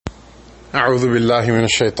أعوذ بالله من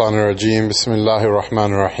الشيطان الرجيم بسم الله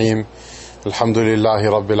الرحمن الرحيم الحمد لله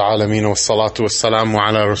رب العالمين والصلاة والسلام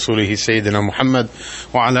على رسوله سيدنا محمد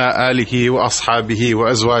وعلى آله وأصحابه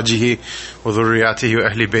وأزواجه وذرياته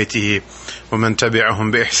وأهل بيته ومن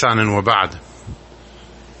تبعهم بإحسان وبعد.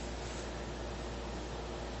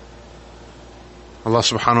 Allah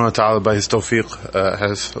subhanahu wa ta'ala by His tawfiq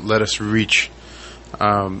has let us reach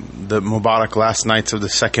the Mubarak last nights of the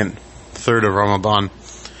second third of Ramadan.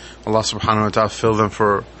 Allah subhanahu wa ta'ala fill them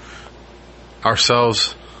for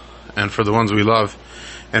ourselves and for the ones we love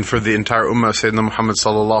and for the entire ummah of Sayyidina Muhammad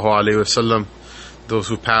sallallahu alayhi wa sallam, those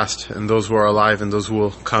who passed and those who are alive and those who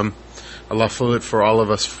will come. Allah fill it for all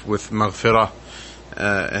of us with maghfirah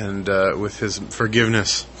and with His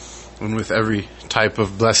forgiveness and with every type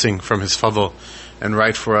of blessing from His fadl, and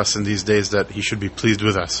write for us in these days that He should be pleased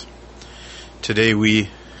with us. Today we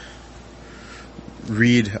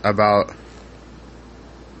read about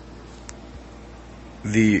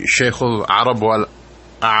the Shaykh al-Arab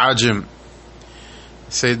wal-Ajam,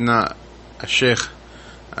 Sayyidina Shaykh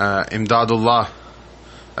Imdadullah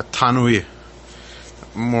al-Tanwi,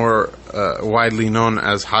 more widely known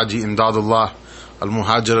as Haji Imdadullah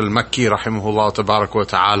al-Muhajir al-Makki rahimahullah tabarak wa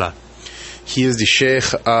ta'ala. He is the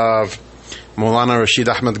Shaykh of Maulana Rashid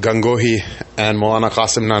Ahmad Gangohi and Maulana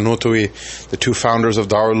Qasim Nanotwi, the two founders of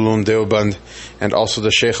Darul Uloom Deoband, and also the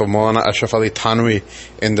Shaykh of Maulana Ashraf Ali Tanwi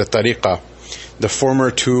in the Tariqah. The former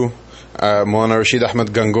two, Maulana Rashid Ahmad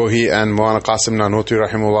Gangohi and Maulana Qasim Nanotwi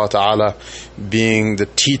rahimahullah ta'ala, being the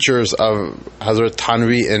teachers of Hazrat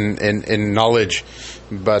Tanwi in knowledge,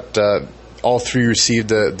 but all three received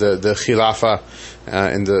the Khilafah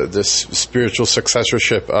in the spiritual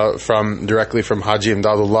successorship directly from Haji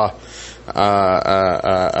Imdadullah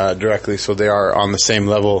directly, so they are on the same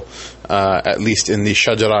level, at least in the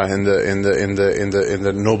shajara, in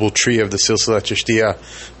the noble tree of the Silsila Chishtiyya.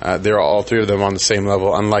 They're all three of them on the same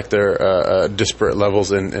level, unlike their disparate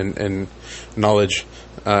levels in knowledge.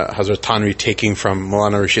 Hazrat Tanwi taking from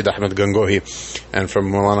Maulana Rashid Ahmad Gangohi and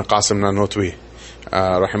from Maulana Qasim Nanotwi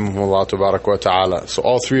rahimahullah tabarak wa ta'ala. So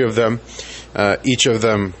all three of them, each of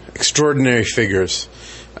them extraordinary figures,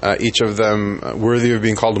 each of them worthy of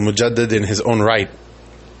being called a mujaddid in his own right.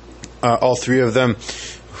 All three of them,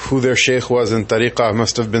 who their shaykh was in tariqah,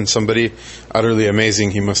 must have been somebody utterly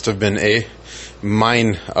amazing. He must have been a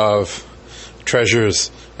mine of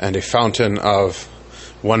treasures and a fountain of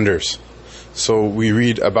wonders. So we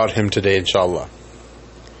read about him today, inshallah.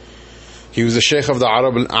 He was the shaykh of the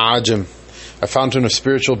Arab al-Ajam, a fountain of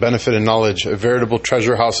spiritual benefit and knowledge, a veritable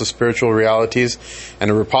treasure house of spiritual realities,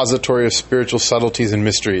 and a repository of spiritual subtleties and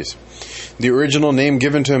mysteries. The original name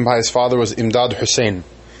given to him by his father was Imdad Hussain.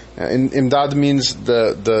 Imdad means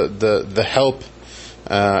the help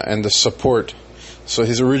and the support. So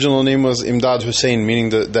his original name was Imdad Hussain, meaning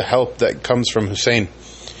the help that comes from Hussain.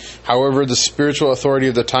 However, the spiritual authority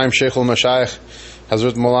of the time, Shaykh al-Mashayikh,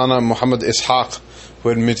 Hazrat Maulana Muhammad Ishaq, who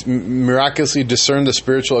had miraculously discerned the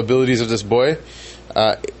spiritual abilities of this boy,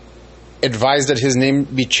 advised that his name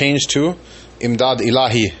be changed to Imdad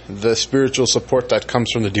Ilahi, the spiritual support that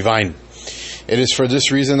comes from the divine. It is for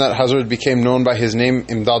this reason that Hazrat became known by his name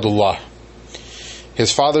Imdadullah.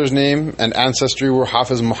 His father's name and ancestry were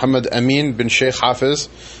Hafiz Muhammad Amin bin Shaykh Hafiz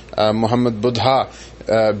Muhammad Budha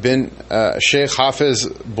bin Shaykh Hafiz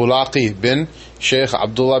Bulaqi bin Shaykh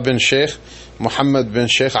Abdullah bin Shaykh Muhammad bin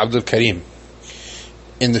Shaykh Abdul Karim.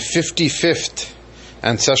 In the 55th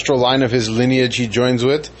ancestral line of his lineage, he joins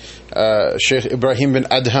with Shaykh Ibrahim bin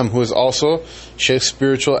Adham, who is also Shaykh's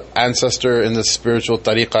spiritual ancestor in the spiritual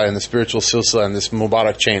tariqah, in the spiritual silsila, in this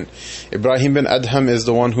Mubarak chain. Ibrahim bin Adham is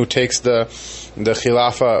the one who takes the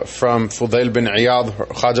khilafah from Fudail bin Iyad,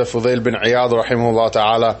 Khaja Fudail bin Iyad rahimahullah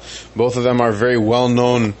ta'ala. Both of them are very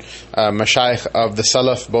well-known mashayikh of the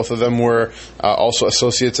Salaf. Both of them were also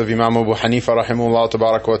associates of Imam Abu Hanifa rahimahullah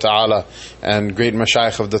tabarak wa ta'ala, and great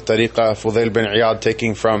mashayikh of the tariqah. Fudail bin Iyad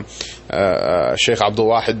taking from Shaykh Abdul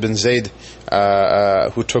Wahid bin Zayd,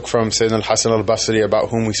 who took from Sayyidina al-Hasan al-Basri, about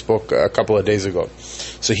whom we spoke a couple of days ago.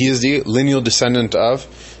 So he is the lineal descendant of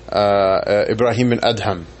Ibrahim bin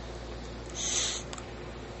Adham.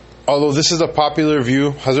 Although this is a popular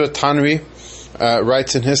view, Hazrat Tanwi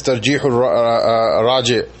writes in his Tarjih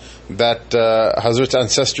al-Raji that Hazrat's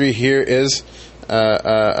ancestry here is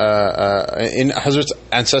in Hazrat's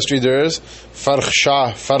ancestry there is Farq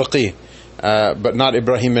Shah Farqi, but not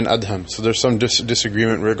Ibrahim bin Adham. So there's some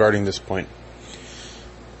disagreement regarding this point.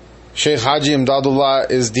 Shaykh Haji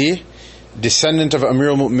Imdadullah is the descendant of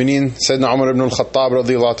Amir al-Mu'mineen Sayyidina Umar ibn al-Khattab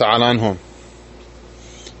radiyallahu ta'ala anhum.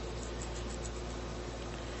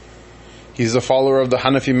 He's the follower of the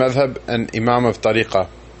Hanafi madhab and Imam of Tariqah.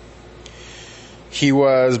 He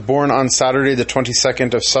was born on Saturday, the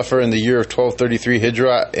 22nd of Safar in the year of 1233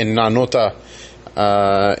 Hijra in Nanota,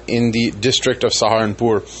 in the district of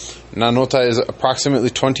Saharanpur. Nanota is approximately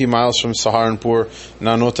 20 miles from Saharanpur.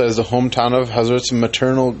 Nanota is the hometown of Hazrat's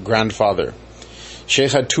maternal grandfather.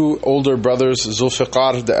 Shaykh had two older brothers,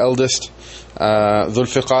 Zulfiqar, the eldest,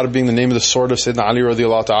 Zulfiqar being the name of the sword of Sayyidina Ali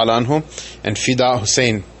radiallahu ta'ala anhu, and Fida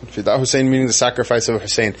Hussein. Fida Hussein meaning the sacrifice of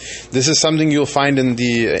Hussein. This is something you'll find in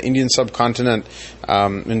the Indian subcontinent,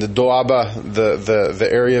 in the Doaba, the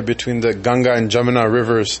area between the Ganga and Jamuna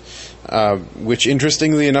rivers, which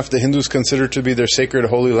interestingly enough the Hindus consider to be their sacred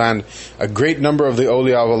holy land. A great number of the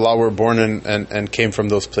awliya of Allah were born and came from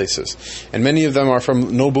those places. And many of them are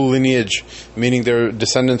from noble lineage, meaning they're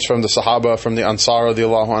descendants from the Sahaba, from the Ansar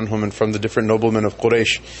radiallahu anhum, and from the different noblemen of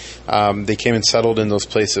Quraysh. They came and settled in those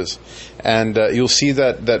places. And you'll see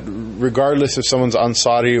that regardless if someone's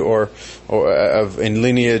Ansari or in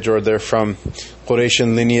lineage, or they're from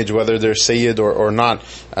Qurayshian lineage, whether they're Sayyid or not,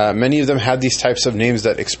 many of them had these types of names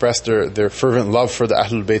that expressed their fervent love for the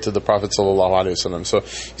Ahlul Bayt of the Prophet ﷺ. So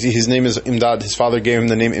you see, his name is Imdad. His father gave him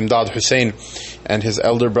the name Imdad Hussein, and his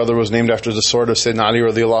elder brother was named after the sword of Sayyidina Ali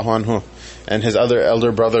radiallahu anhu. And his other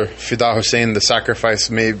elder brother, Fida Hussein,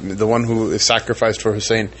 the one who is sacrificed for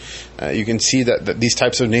Hussein. You can see that these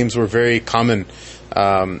types of names were very common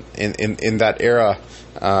in that era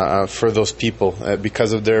for those people,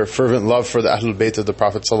 because of their fervent love for the Ahlul Bayt of the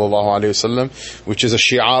Prophet ﷺ, which is a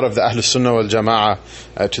shi'ar of the Ahlul Sunnah wal Jama'ah,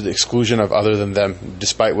 to the exclusion of other than them,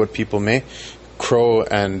 despite what people may crow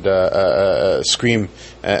and scream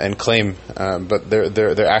and claim, but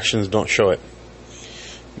their actions don't show it.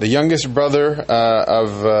 The youngest brother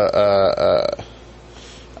of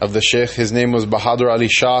the Shaykh, his name was Bahadur Ali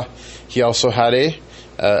Shah. He also had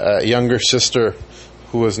a younger sister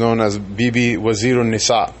who was known as Bibi Wazirun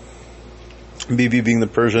Nisa. Bibi being the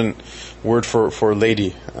Persian word for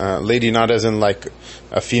lady. Lady not as in like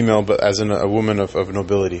a female, but as in a woman of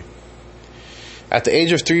nobility. At the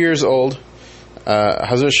age of 3 years old,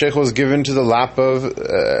 Hazrat Shaykh was given to the lap of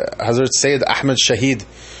Hazrat Sayyid Ahmad Shahid,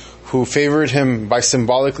 who favored him by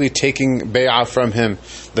symbolically taking bay'ah from him,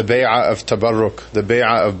 the bay'ah of tabarruk, the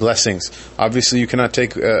bay'ah of blessings. Obviously, you cannot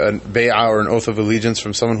take a bay'ah or an oath of allegiance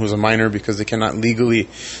from someone who's a minor, because they cannot legally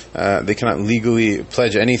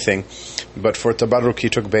pledge anything. But for tabarruk, he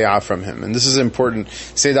took bay'ah from him. And this is important.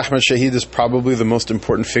 Sayyid Ahmad Shahid is probably the most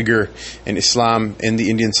important figure in Islam in the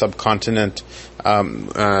Indian subcontinent,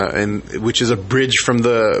 which is a bridge from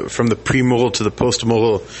the pre-Mughal to the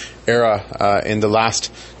post-Mughal era in the last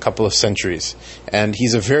couple of centuries. And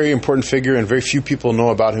he's a very important figure, and very few people know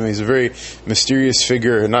about him. He's a very mysterious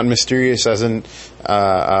figure, not mysterious as in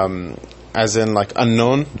like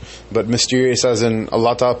unknown, but mysterious as in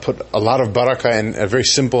Allah Ta'ala put a lot of barakah in a very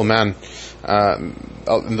simple man. And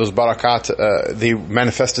those barakat, they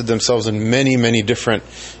manifested themselves in many, many different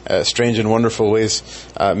strange and wonderful ways,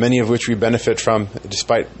 many of which we benefit from,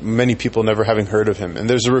 despite many people never having heard of him. And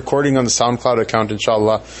there's a recording on the SoundCloud account,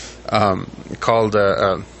 inshallah, called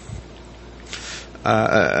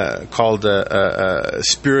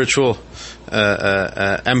Spiritual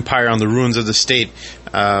Empire on the Ruins of the State,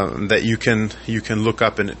 that you can look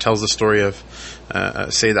up, and it tells the story of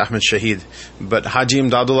Sayyid Ahmad Shahid. But Haji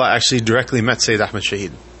Imdadullah actually directly met Sayyid Ahmad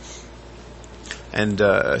Shahid, and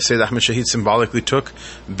Sayyid Ahmad Shahid symbolically took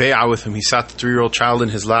bay'ah with him. He sat the 3-year-old child in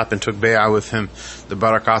his lap and took bay'ah with him, the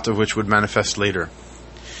barakat of which would manifest later.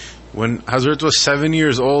 When Hazrat was 7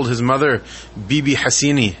 years old, his mother, Bibi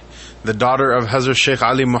Hasini, the daughter of Hazrat Shaykh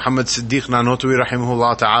Ali Muhammad Siddiq Nanotwi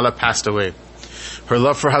rahimahullah ta'ala, passed away. Her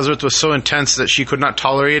love for Hazrat was so intense that she could not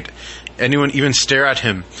tolerate anyone even stare at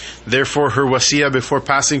him. Therefore, her wasiyah before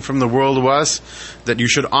passing from the world was that you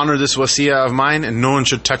should honor this wasiyah of mine, and no one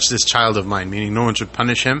should touch this child of mine, meaning no one should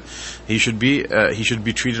punish him. He should be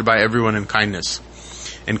treated by everyone in kindness.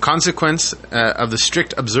 In consequence of the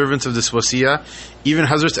strict observance of this wasiyah, even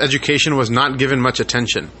Hazrat's education was not given much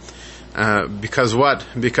attention. Because what?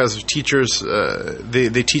 Because teachers,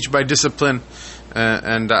 they teach by discipline,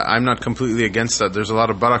 and I'm not completely against that. There's a lot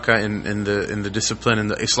of barakah in the discipline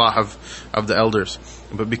and the islah of the elders.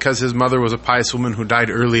 But because his mother was a pious woman who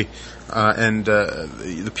died early, and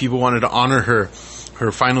the people wanted to honor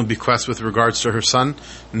her final bequest with regards to her son,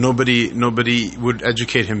 nobody would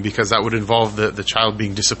educate him, because that would involve the child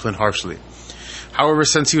being disciplined harshly. However,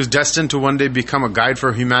 since he was destined to one day become a guide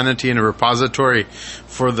for humanity and a repository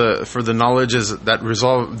for the knowledges that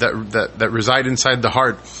reside inside the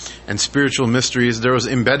heart and spiritual mysteries, there was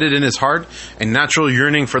embedded in his heart a natural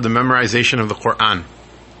yearning for the memorization of the Quran.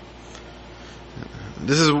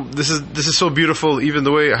 This is so beautiful. Even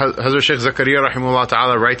the way Hazrat Shaykh Zakaria rahimahullah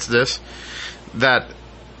ta'ala writes this, that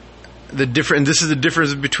the different. This is the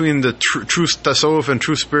difference between the true tasawwuf and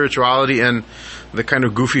true spirituality and the kind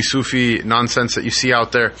of goofy Sufi nonsense that you see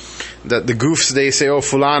out there. That the goofs, they say, "Oh,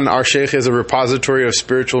 Fulan, our Shaykh is a repository of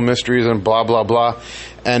spiritual mysteries and blah blah blah,"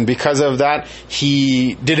 and because of that,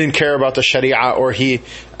 he didn't care about the Sharia, or he,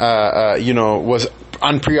 was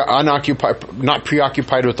not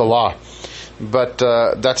preoccupied with the law. But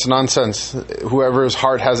that's nonsense. Whoever's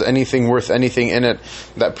heart has anything worth anything in it,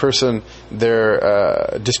 that person,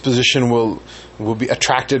 their disposition will be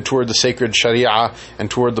attracted toward the sacred Sharia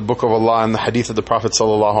and toward the Book of Allah and the Hadith of the Prophet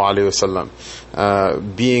sallallahu alaihi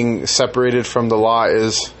wasallam. Being separated from the law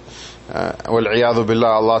is, wal-'iyadhu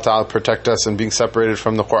billah, Allah Ta'ala protect us, and being separated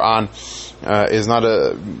from the Quran is not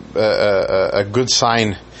a good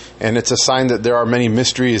sign. And it's a sign that there are many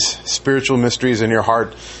mysteries, spiritual mysteries in your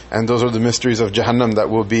heart, and those are the mysteries of Jahannam that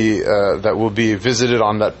will be visited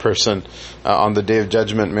on that person on the Day of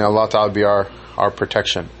Judgment. May Allah Ta'ala be our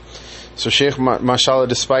protection. So Shaykh, mashallah,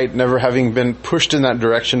 despite never having been pushed in that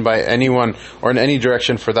direction by anyone, or in any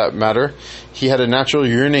direction for that matter, he had a natural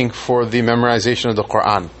yearning for the memorization of the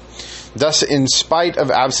Quran. Thus, in spite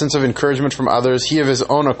of absence of encouragement from others, he of his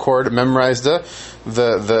own accord memorized the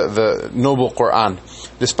noble Quran.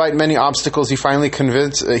 Despite many obstacles, he finally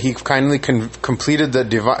completed the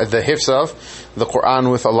hifz of the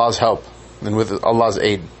Quran with Allah's help and with Allah's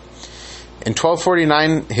aid. In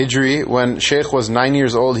 1249 Hijri, when Shaykh was 9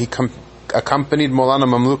 years old, he accompanied Maulana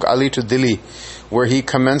Mamluk Ali to Delhi, where he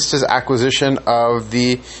commenced his acquisition of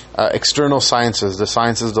the external sciences, the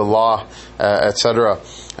sciences, the law, etc.,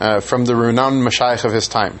 from the renowned Mashayikh of his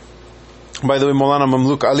time. By the way, Maulana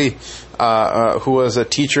Mamluk Ali, who was a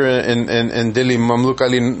teacher in Delhi, Mamluk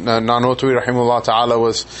Ali Nanotwi rahimahullah ta'ala,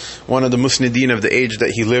 was one of the musnideen of the age that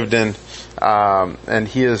he lived in, and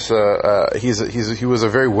he was a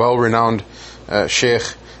very well-renowned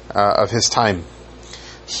Shaykh of his time.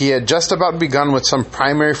 He had just about begun with some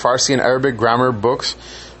primary Farsi and Arabic grammar books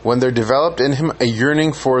when there developed in him a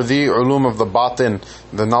yearning for the ulum of the batin,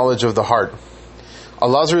 the knowledge of the heart.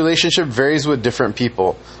 Allah's relationship varies with different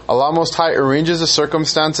people. Allah Most High arranges the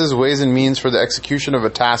circumstances, ways and means for the execution of a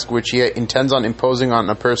task which He intends on imposing on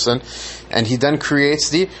a person, and He then creates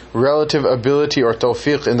the relative ability or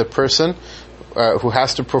tawfiq in the person who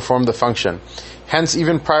has to perform the function. Hence,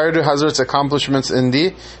 even prior to Hazrat's accomplishments in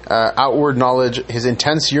the outward knowledge, his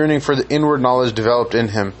intense yearning for the inward knowledge developed in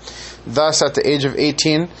him. Thus, at the age of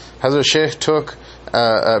 18, Hazrat Shaykh took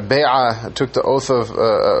the oath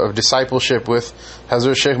of discipleship with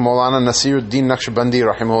Hazrat Shaykh Maulana Nasiruddin Naqshbandi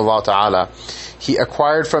rahimahullah ta'ala. He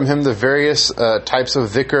acquired from him the various types of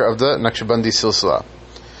dhikr of the Naqshbandi silsila.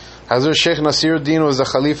 Hazrat Shaykh Nasiruddin was the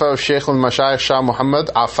Khalifa of Shaykh al-Mashayikh Shah Muhammad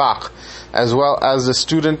Afaq, as well as the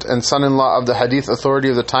student and son-in-law of the Hadith authority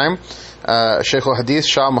of the time, Shaykh al-Hadith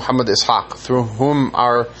Shah Muhammad Ishaq, through whom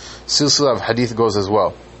our silsila of Hadith goes as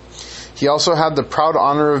well. He also had the proud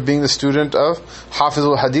honor of being the student of Hafiz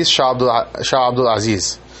al-Hadith Shah Abdul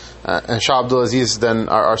Aziz. And Shah Abdul Aziz, then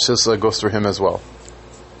our silsila goes through him as well.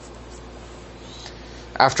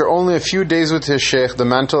 After only a few days with his Shaykh, the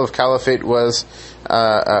mantle of caliphate was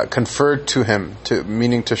conferred to him,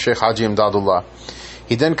 meaning to Shaykh Hajji Imdadullah.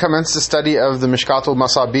 He then commenced the study of the Mishkat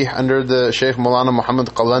al-Masabih under the Shaykh Maulana Muhammad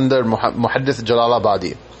Qalandar Muhaddith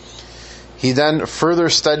Jalalabadi. He then further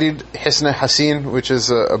studied Hisn Hasin, which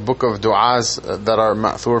is a book of du'as that are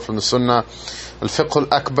ma'thur from the Sunnah, Al-Fiqh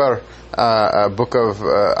al-Akbar, a book of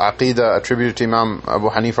Aqidah attributed to Imam Abu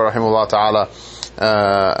Hanifa rahimahullah ta'ala,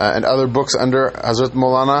 and other books under Hazrat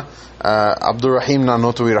Maulana Abdul Rahim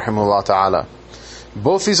Nanotwi rahimahullah ta'ala.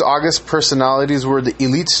 Both these august personalities were the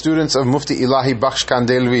elite students of Mufti Ilahi Bakhsh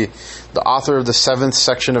Kandelwi, the author of the 7th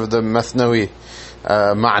section of the Mathnawi,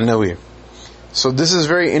 Ma'nawi. So this is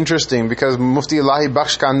very interesting because Mufti Ilahi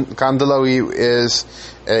Bakhsh Kandalawi is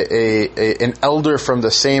an elder from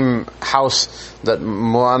the same house that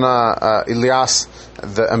Maulana Ilyas,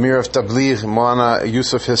 the Amir of Tabligh, Maulana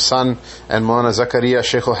Yusuf, his son, and Maulana Zakaria,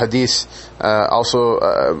 Shaykh al-Hadith, also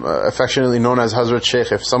affectionately known as Hazrat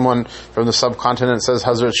Shaykh. If someone from the subcontinent says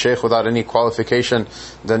Hazrat Shaykh without any qualification,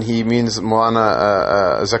 then he means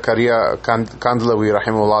Maulana Zakaria Kandalawi,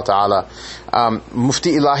 rahimahullah ta'ala.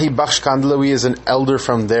 Mufti Ilahi Bakhsh Kandalawi is an elder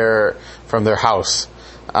from their house.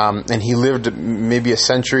 And he lived maybe a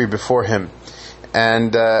century before him.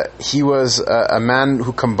 And he was a man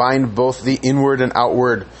who combined both the inward and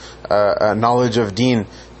outward knowledge of deen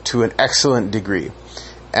to an excellent degree.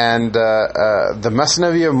 And the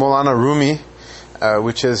Masnavi of Maulana Rumi,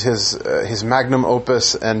 which is his magnum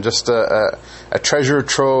opus and just a treasure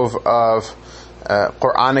trove of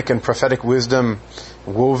Quranic and prophetic wisdom,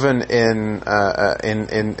 woven in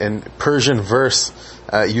Persian verse,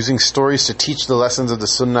 using stories to teach the lessons of the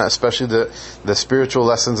Sunnah, especially the spiritual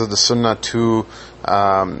lessons of the Sunnah to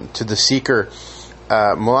the seeker.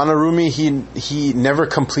 Maulana Rumi, he never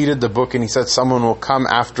completed the book, and he said someone will come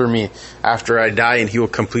after me after I die and he will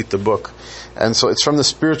complete the book. And so it's from the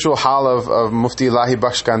spiritual hal of Mufti Ilahi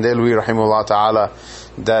Bakhsh Kandelwi rahimahullah ta'ala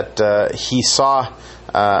that he saw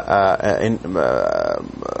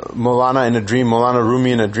Maulana in a dream, Maulana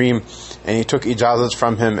Rumi in a dream, and he took ijazat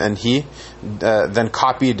from him, and he then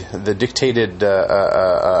copied the dictated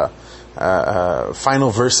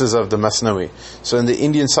final verses of the Masnawi. So in the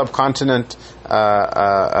Indian subcontinent,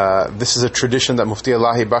 this is a tradition that Mufti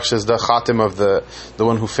Ilahi Bakhsh is the khatim of the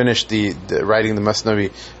one who finished the writing the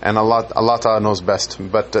Masnawi, and Allah Ta'ala knows best.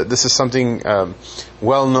 But this is something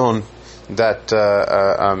well known that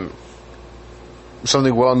the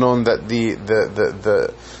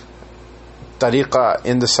tariqah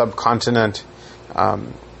in the subcontinent,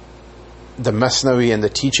 the Masnawi and the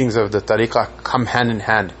teachings of the tariqah come hand in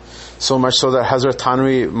hand. So much so that Hazrat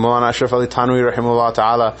Thanwi, Maulana Ashraf Ali Thanwi rahimahullah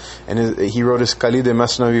ta'ala, and he wrote his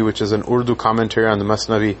Khalid-e-Masnawi, which is an Urdu commentary on the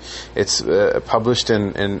Masnawi. It's published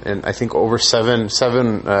in I think over seven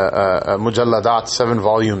mujalladat, 7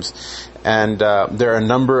 volumes, and there are a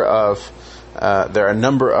number of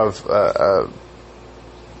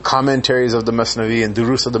commentaries of the Masnavi and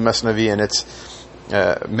durus of the Masnavi, and its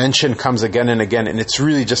mention comes again and again, and it's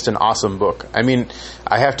really just an awesome book. I mean,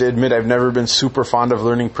 I have to admit I've never been super fond of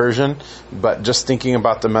learning Persian, but just thinking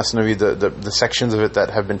about the Masnavi, the sections of it that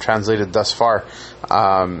have been translated thus far,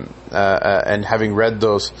 and having read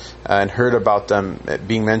those and heard about them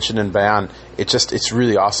being mentioned in Bayan, it's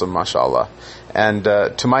really awesome, mashallah. And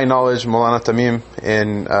to my knowledge, Maulana Tamim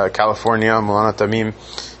in California, Maulana Tamim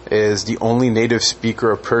is the only native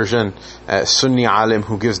speaker of Persian, Sunni alim,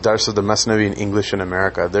 who gives dars of the Masnavi in English in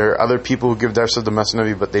America. There are other people who give dars of the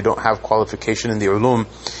Masnavi, but they don't have qualification in the ulum,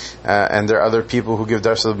 and there are other people who give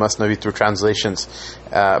dars of the Masnavi through translations.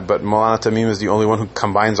 But Maulana Tamim is the only one who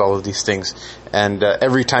combines all of these things. And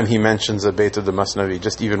every time he mentions a bayt of the Masnavi,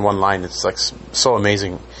 just even one line, it's like so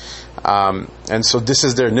amazing. And so this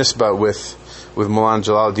is their nisbah with Maulana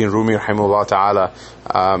Jalaluddin Rumi rahimahullah ta'ala.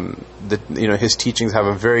 His teachings have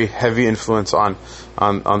a very heavy influence on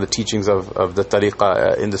the teachings of the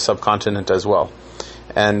tariqah in the subcontinent as well.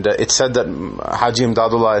 And it's said that Hajji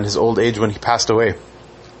Imdadullah, in his old age when he passed away,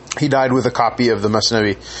 he died with a copy of the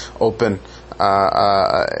Masnavi open,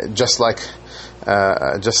 just like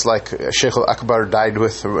Shaykh al-Akbar died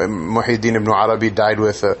with, Muhyiddin ibn Arabi died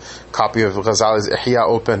with a copy of Ghazali's Ihya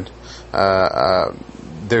open.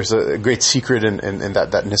 There's a great secret in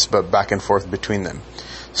that nisbah back and forth between them.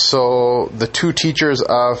 So the two teachers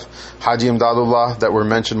of Haji Imdadullah that were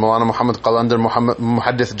mentioned, Maulana Muhammad Qalandar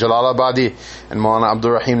Muhaddith Jalalabadi and Maulana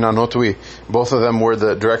Abdul Rahim Nanotwi, both of them were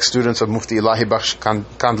the direct students of Mufti Ilahi Bakhsh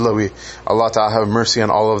Kandhlawi. Allah Ta'ala have mercy on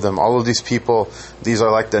all of them. All of these people, these are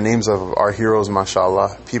like the names of our heroes,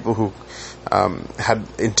 mashallah. People who had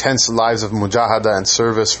intense lives of mujahada and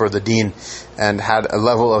service for the deen, and had a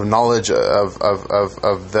level of knowledge of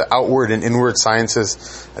the outward and inward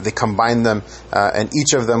sciences. They combined them, and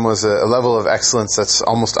each of them was a level of excellence that's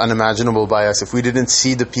almost unimaginable by us. If we didn't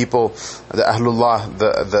see the people, the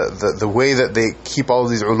Ahlullah, the way that they keep all of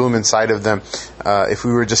these ulum inside of them, if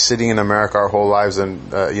we were just sitting in America our whole lives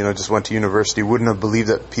and just went to university, wouldn't have believed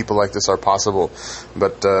that people like this are possible.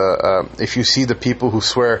 But if you see the people who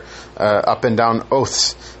swear up and down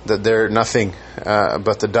oaths that they're nothing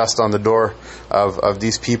but the dust on the door of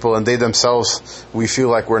these people, and they themselves, we feel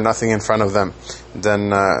like we're nothing in front of them,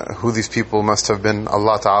 then who these people must have been,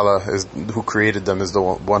 Allah Ta'ala who created them is the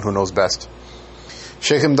one who knows best.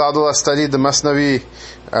 Shaykh Imdadullah studied the Masnavi,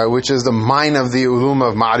 which is the mine of the ulum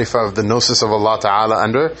of ma'rifah, of the gnosis of Allah Ta'ala,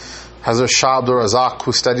 under Hazrat Shah Abdul Razak,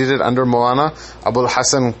 who studied it under Maulana Abul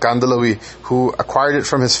Hasan Kandhlawi, who acquired it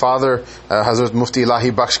from his father, Hazrat Mufti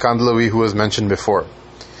Ilahi Bakhsh Kandhlawi, who was mentioned before.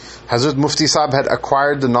 Hazrat Mufti Sahib had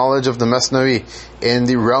acquired the knowledge of the Masnavi in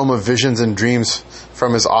the realm of visions and dreams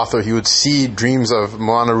from his author. He would see dreams of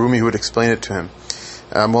Maulana Rumi, who would explain it to him.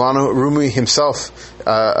 Maulana Rumi himself,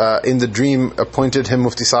 in the dream, appointed him,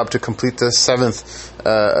 Mufti Sahib, to complete the 7th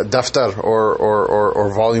daftar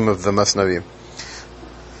or volume of the Masnavi.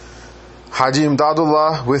 Haji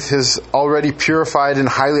Imdadullah, with his already purified and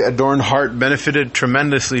highly adorned heart, benefited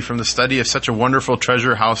tremendously from the study of such a wonderful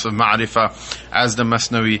treasure house of ma'rifah as the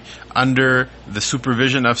Masnavi, under the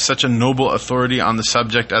supervision of such a noble authority on the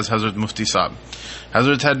subject as Hazrat Mufti Sahib.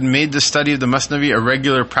 Hazrat had made the study of the Masnavi a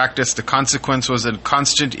regular practice. The consequence was a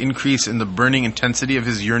constant increase in the burning intensity of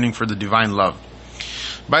his yearning for the divine love.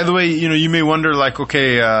 By the way, you may wonder, like,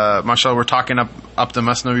 okay, mashallah, we're talking up the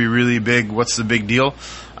Masnavi really big. What's the big deal?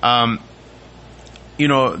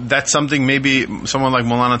 That's something maybe someone like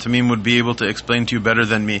Maulana Tamim would be able to explain to you better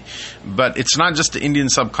than me. But it's not just the Indian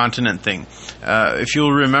subcontinent thing. If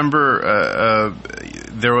you'll remember,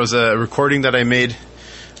 there was a recording that I made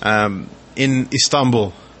in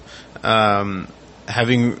Istanbul,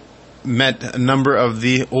 having met a number of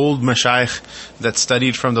the old mashayikh that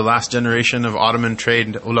studied from the last generation of Ottoman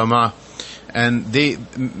trained ulama. And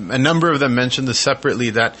a number of them mentioned this separately,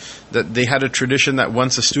 that they had a tradition that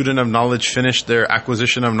once a student of knowledge finished their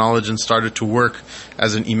acquisition of knowledge and started to work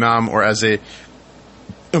as an imam or as a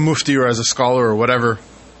mufti or as a scholar or whatever,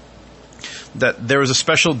 that there was a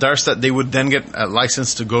special dars that they would then get a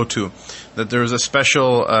license to go to. That there was a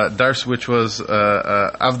special dars which was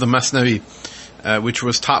of the Masnavi, which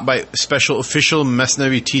was taught by special official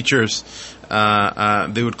Masnavi teachers.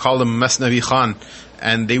 They would call them Masnavi Khan,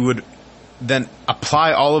 and they would then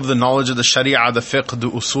apply all of the knowledge of the Sharia, the fiqh, the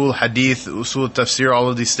usul, hadith, usul, tafsir, all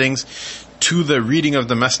of these things to the reading of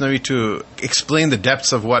the Masnavi to explain the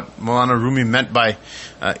depths of what Maulana Rumi meant by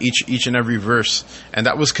each and every verse. And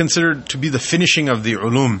that was considered to be the finishing of the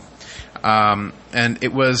ulum. And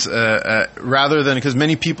it was rather than, because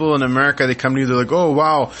many people in America, they come to you, they're like, oh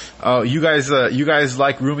wow, you guys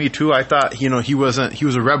like Rumi too. I thought he was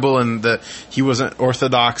a rebel and he wasn't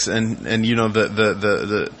orthodox, and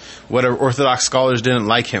the whatever Orthodox scholars didn't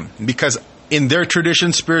like him, because in their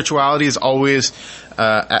tradition spirituality is always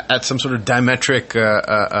at some sort of diametric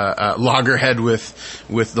loggerhead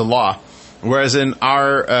with the law. Whereas in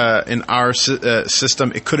our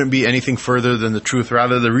system, it couldn't be anything further than the truth.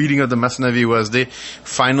 Rather, the reading of the Masnavi was the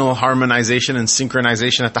final harmonization and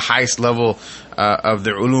synchronization at the highest level of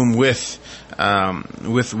the ulum with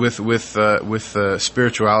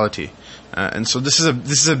spirituality. And so this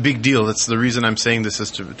is a big deal. That's the reason I'm saying this, is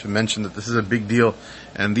to mention that this is a big deal.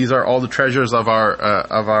 And these are all the treasures of our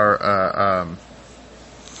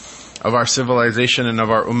civilization and of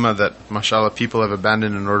our ummah that, mashallah, people have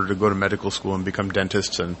abandoned in order to go to medical school and become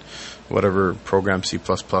dentists and whatever program, C++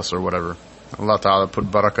 or whatever. Allah Ta'ala put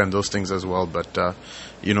barakah in those things as well. But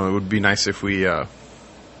it would be nice if we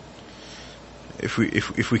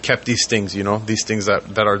kept these things, these things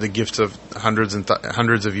that are the gifts of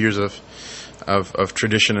hundreds of years of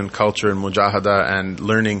tradition and culture and mujahada and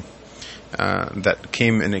learning. That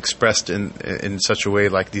came and expressed in such a way,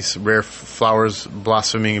 like these rare flowers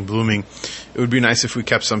blossoming and blooming. It would be nice if we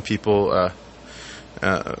kept some people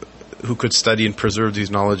who could study and preserve these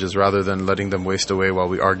knowledges, rather than letting them waste away while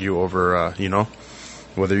we argue over,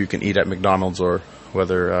 whether you can eat at McDonald's, or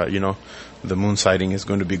whether, the moon sighting is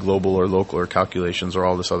going to be global or local, or calculations, or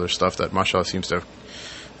all this other stuff that, mashallah, seems to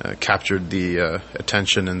have captured the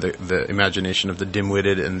attention and the imagination of the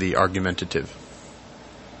dim-witted and the argumentative.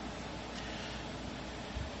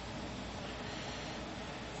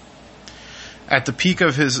 At the peak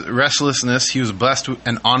of his restlessness, he was blessed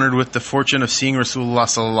and honored with the fortune of seeing Rasulullah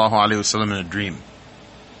sallallahu alaihi wasallam in a dream,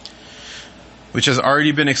 which has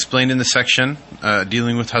already been explained in the section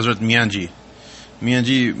dealing with Hazrat Mianji.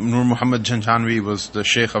 Mianji Nur Muhammad Janjanvi was the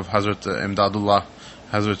Shaykh of Hazrat Imdadullah,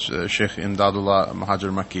 Hazrat Shaykh Imdadullah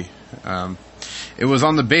Muhajir Makki. It was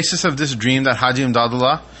on the basis of this dream that Haji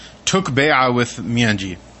Imdadullah took bay'ah with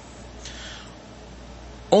Mianji.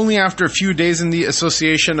 Only after a few days in the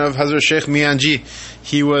association of Hazrat Shaykh Mianji,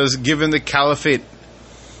 he was given the caliphate.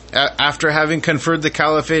 After having conferred the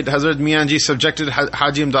caliphate, Hazrat Mianji subjected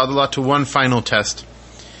Haji Imdadullah to one final test.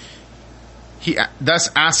 He thus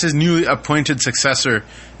asked his newly appointed successor,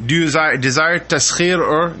 do you desire taskhir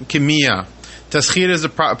or kimiya? Taskhir is the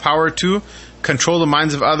power to control the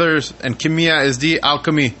minds of others, and kimiya is the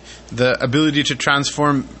alchemy, the ability to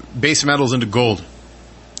transform base metals into gold.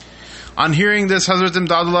 On hearing this, Hazrat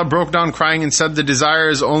Imdadullah broke down crying and said, the desire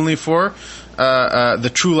is only for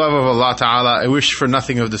the true love of Allah Ta'ala. I wish for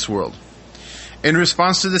nothing of this world. In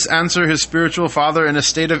response to this answer, his spiritual father, in a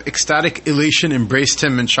state of ecstatic elation, embraced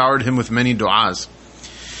him and showered him with many du'as.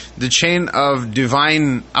 The chain of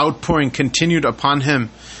divine outpouring continued upon him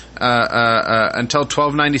until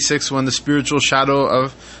 1296, when the spiritual shadow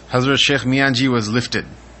of Hazrat Shaykh Mianji was lifted.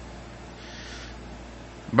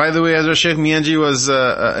 By the way, Hazrat Shaykh Mianji was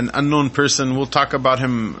an unknown person. We'll talk about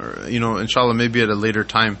him, inshallah, maybe at a later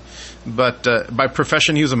time. But by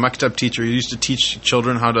profession, he was a maktab teacher. He used to teach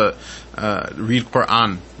children how to read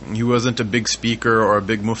Quran. He wasn't a big speaker or a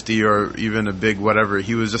big mufti or even a big whatever.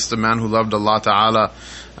 He was just a man who loved Allah Ta'ala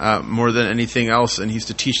more than anything else. And he used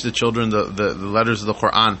to teach the children the letters of the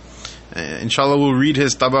Quran. Inshallah, we'll read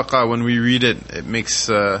his tabaqa. When we read it, it makes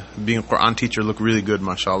being a Quran teacher look really good,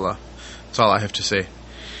 mashallah. That's all I have to say.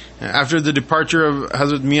 After the departure of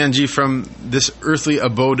Hazrat Mianji from this earthly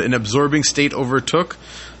abode, an absorbing state overtook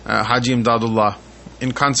Haji Imdadullah.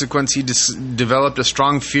 In consequence, he developed a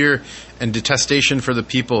strong fear and detestation for the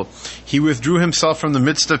people. He withdrew himself from the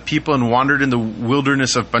midst of people and wandered in the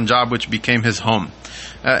wilderness of Punjab, which became his home.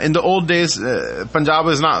 In the old days, Punjab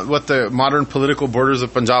is not what the modern political borders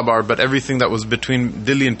of Punjab are, but everything that was between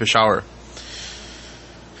Delhi and Peshawar.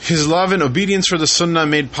 His love and obedience for the Sunnah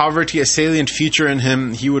made poverty a salient feature in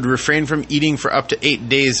him. He would refrain from eating for up to 8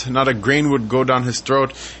 days. Not a grain would go down his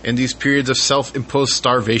throat in these periods of self-imposed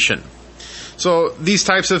starvation. So these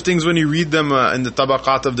types of things, when you read them in the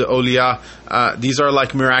tabaqat of the awliya, these are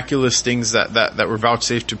like miraculous things that were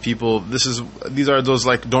vouchsafed to people. These are those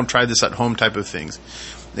like, don't try this at home type of things.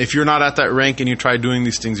 If you're not at that rank and you try doing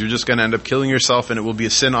these things, you're just going to end up killing yourself and it will be a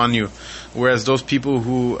sin on you. Whereas those people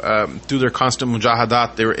who, through their constant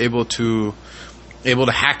mujahadat, they were able to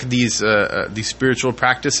hack these spiritual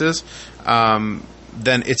practices,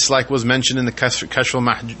 then it's like was mentioned in the Kashf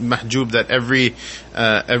al-Mahjub that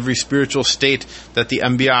every spiritual state that the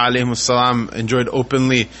Anbiya alayhimus salam enjoyed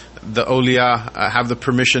openly, the awliya have the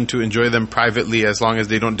permission to enjoy them privately as long as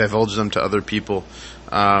they don't divulge them to other people.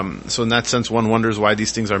 So in that sense, one wonders why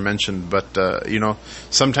these things are mentioned. But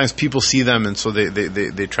sometimes people see them and so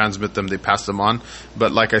they transmit them, they pass them on.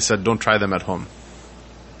 But like I said, don't try them at home.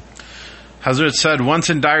 Hazrat said, once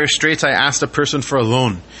in dire straits, I asked a person for a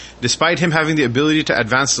loan. Despite him having the ability to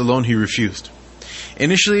advance the loan, he refused.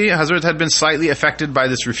 Initially, Hazrat had been slightly affected by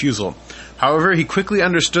this refusal. However, he quickly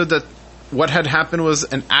understood that what had happened was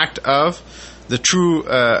an act of the true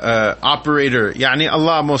operator, yani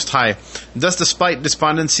Allah Most High. Thus, despite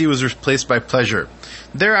despondency, was replaced by pleasure.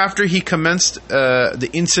 Thereafter, he commenced the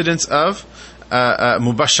incidents of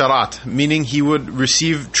mubasharat, meaning he would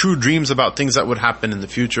receive true dreams about things that would happen in the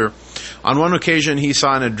future. On one occasion, he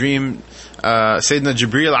saw in a dream Sayyidina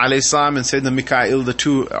Jibreel alayhi salam and Sayyidina Mikail, the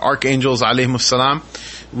two archangels alayhimus salam,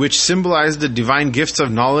 which symbolized the divine gifts of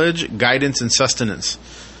knowledge, guidance, and sustenance.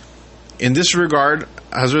 In this regard,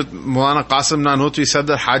 Hazrat Maulana Qasim Nanotwi said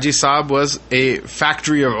that Haji Saab was a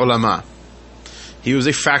factory of ulama. He was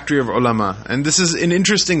a factory of ulama. And this is an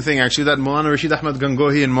interesting thing actually, that Maulana Rashid Ahmad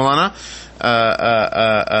Gangohi and Maulana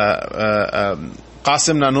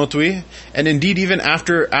Qasim Nanotwi, and indeed even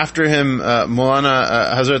after him,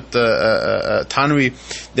 Maulana Hazrat Tanwi,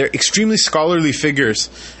 they're extremely scholarly figures.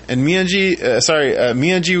 And Mianji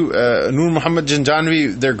Nur Muhammad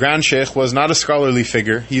Janjanvi, their grand Shaykh, was not a scholarly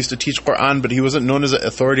figure. He used to teach Quran, but he wasn't known as an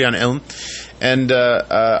authority on ilm. And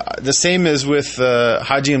the same is with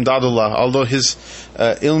Haji Imdadullah, although his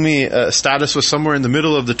ilmi status was somewhere in the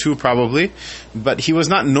middle of the two probably, but he was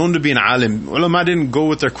not known to be an alim. Ulama didn't go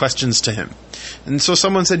with their questions to him. And so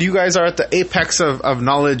someone said, you guys are at the apex of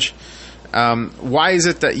knowledge. Why is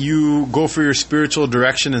it that you go for your spiritual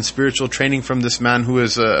direction and spiritual training from this man who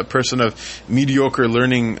is a person of mediocre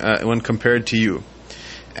learning when compared to you?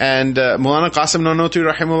 And Maulana Qasim Nanotwi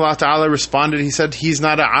rahimahullah ta'ala responded, he said, he's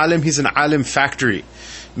not an alim, he's an alim factory.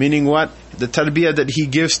 Meaning what? The tarbiyah that he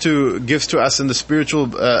gives to us in the spiritual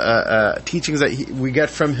teachings that we get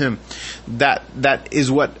from him, that is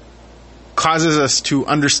what causes us to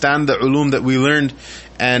understand the ulum that we learned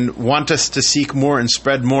and want us to seek more and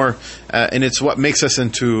spread more, and it's what makes us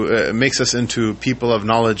into people of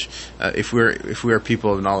knowledge, if we are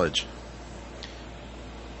people of knowledge.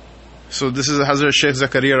 So this is Hazrat Shaykh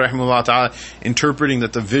Zakaria rahimahullah ta'ala interpreting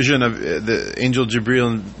that the vision of the angel Jibreel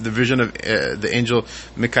and the vision of the angel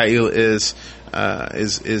Mikail is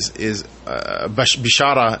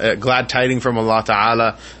bishara, glad tiding from Allah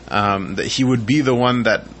ta'ala, that he would be the one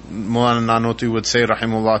that Maulana Nanotwi would say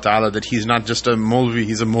rahimahullah ta'ala, that he's not just a Maulvi,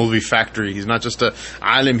 he's a Maulvi factory. He's not just a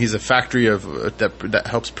alim, he's a factory of that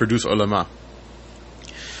helps produce ulama.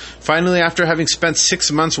 Finally, after having spent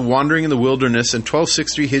 6 months wandering in the wilderness in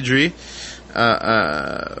 1263 Hijri,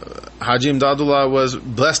 Haji Imdadullah was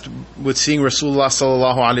blessed with seeing Rasulullah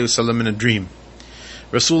sallallahu alaihi wasallam in a dream.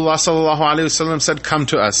 Rasulullah sallallahu alaihi wasallam said, "Come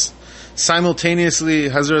to us." Simultaneously,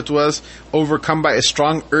 Hazrat was overcome by a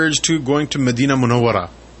strong urge to going to Medina Munawwara.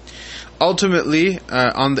 Ultimately,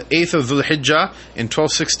 on the 8th of Dhul Hijjah in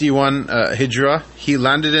 1261 Hijrah, he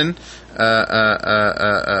landed in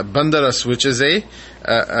Bandaras, which is a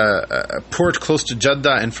port close to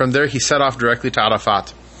Jeddah, and from there he set off directly to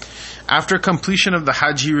Arafat. After completion of the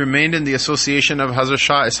Hajj, he remained in the association of Hazrat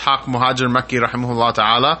Shah Ishaq Muhajir Makki rahimahullah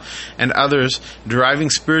ta'ala and others,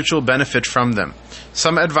 deriving spiritual benefit from them.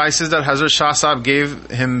 Some advices that Hazrat Shah Sahib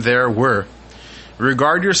gave him there were: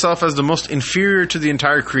 regard yourself as the most inferior to the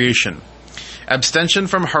entire creation. Abstention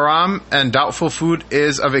from haram and doubtful food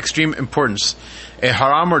is of extreme importance. A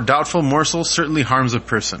haram or doubtful morsel certainly harms a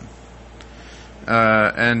person.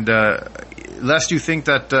 Lest you think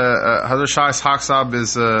that Hazrat Shah Ishaq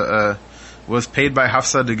Sahib was paid by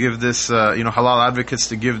Hafsa to give this, halal advocates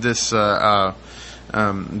to give this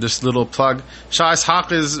this little plug. Shah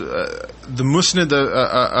Ishaq is the musnid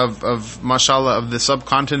of mashallah of the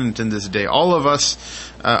subcontinent in this day. All of us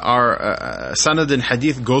our sanad in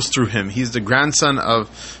hadith goes through him. He's the grandson of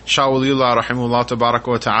Shah Waliullah rahimahullah tabaraka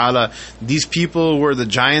wa ta'ala. These people were the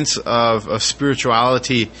giants of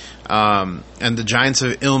spirituality and the giants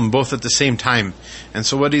of ilm both at the same time. And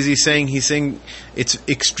so what is he saying? He's saying it's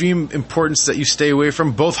extreme importance that you stay away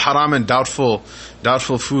from both haram and doubtful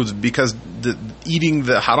foods, because eating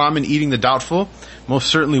the haram and eating the doubtful most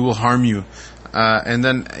certainly will harm you. And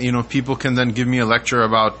then people can then give me a lecture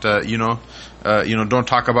about don't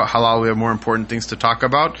talk about halal, we have more important things to talk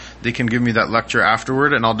about. They can give me that lecture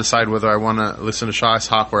afterward, and I'll decide whether I want to listen to Shah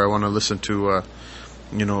Ishaq or I want to listen to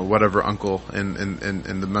whatever uncle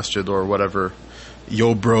in the masjid, or whatever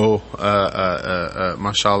yo bro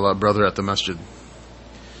mashallah brother at the masjid.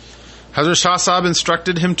 Hazrat Shah Sahib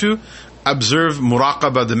instructed him to observe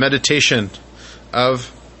muraqabah, the meditation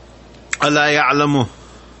of ala ya'lamu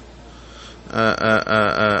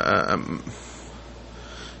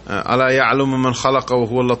ala ya'lamu man khalaqa wa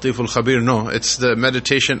huwa al-latiful khabir. No, it's the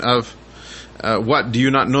meditation of what? Do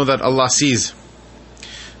you not know that Allah sees?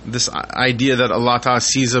 This idea that Allah Ta'ala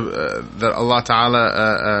sees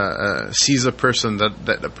sees a person,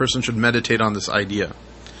 that a person should meditate on this idea.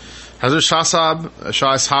 Hazrat Shah Sahib,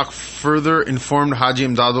 Shah Ishaq, further informed Haji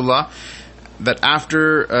Imdadullah that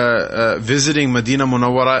after visiting Medina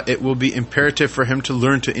Munawwara, it will be imperative for him to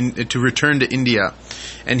learn to return to India.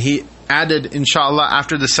 And he added, inshallah,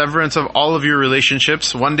 after the severance of all of your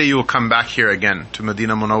relationships, one day you will come back here again to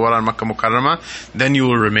Medina Munawwara and Makkah Mukarramah, then you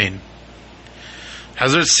will remain.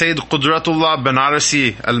 Hazrat Sayyid Qudratullah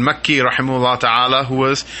Banarasi al-Makki rahimahullah ta'ala, who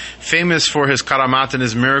was famous for his karamat and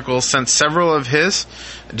his miracles, sent several of his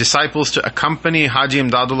disciples to accompany Haji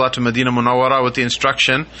Imdadullah to Medina Munawwara with the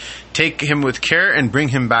instruction, take him with care and bring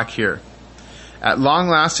him back here. At long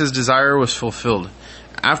last his desire was fulfilled.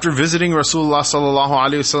 After visiting Rasulullah sallallahu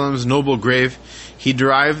alaihi wasallam's noble grave, he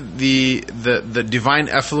derived the divine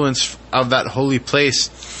effluence of that holy place.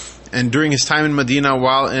 And during his time in Medina,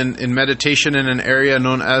 while in meditation in an area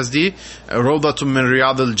known as the Rawdatun min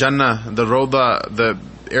Riyad al-Jannah, the Rawda, the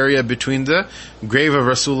area between the grave of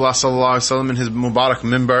Rasulullah sallallahu alaihi wasallam and his Mubarak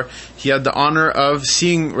mimbar, he had the honor of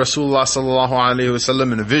seeing Rasulullah sallallahu alaihi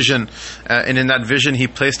wasallam in a vision, and in that vision he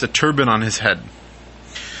placed a turban on his head,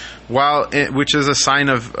 which is a sign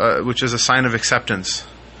of acceptance.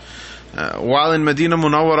 While in Medina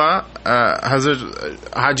Munawwara,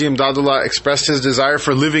 Hazrat Haji Imdadullah expressed his desire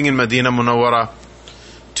for living in Medina Munawwara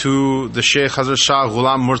to the Shaykh Hazrat Shah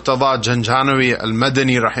Ghulam Murtada Janjanawi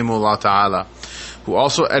al-Madani rahimahullah ta'ala, who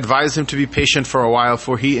also advised him to be patient for a while,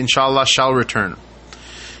 for he inshallah shall return.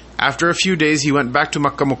 After a few days he went back to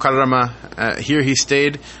Makkah Mukarramah. Here he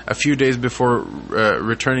stayed a few days before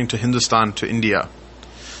returning to Hindustan, to India.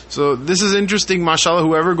 So this is interesting, mashallah.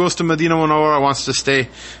 Whoever goes to Medina Munawwara wants to stay.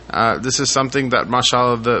 This is something that,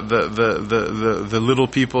 mashallah, the little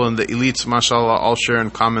people and the elites, mashallah, all share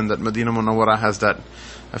in common, that Medina Munawwara has that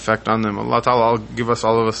effect on them. Allah Ta'ala will give us,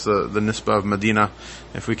 all of us, the nisbah of Medina.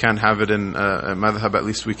 If we can't have it in madhab, at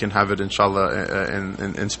least we can have it, inshallah,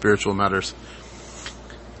 in spiritual matters.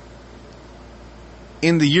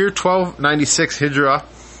 In the year 1296 Hijrah,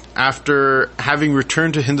 after having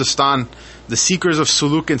returned to Hindustan, the seekers of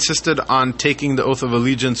Suluk insisted on taking the oath of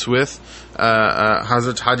allegiance with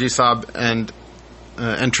Hazrat Haji Sahib and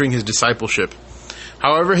entering his discipleship.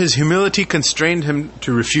 However, his humility constrained him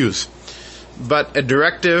to refuse. But a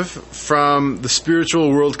directive from the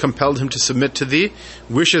spiritual world compelled him to submit to the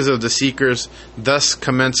wishes of the seekers. Thus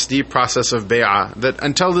commenced the process of bay'ah. That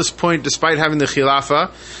until this point, despite having the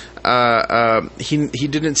khilafah, he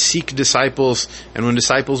didn't seek disciples, and when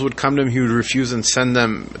disciples would come to him, he would refuse and send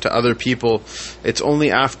them to other people. It's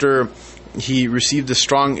only after he received a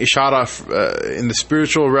strong ishara in the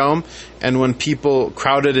spiritual realm, and when people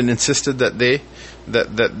crowded and insisted that they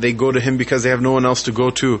go to him because they have no one else to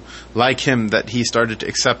go to like him, that he started to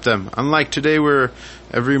accept them. Unlike today, where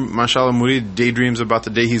every mashallah murid daydreams about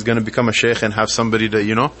the day he's going to become a shaykh and have somebody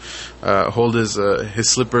to hold his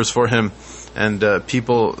slippers for him. And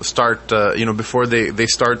people start, before they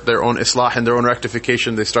start their own islah and their own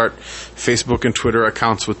rectification, they start Facebook and Twitter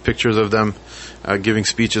accounts with pictures of them giving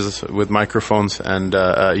speeches with microphones, and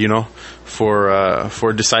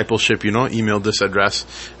for discipleship, email this address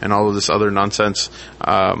and all of this other nonsense.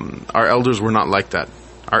 Our elders were not like that.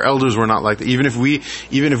 Our elders were not like that. Even if we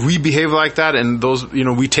behave like that, and those,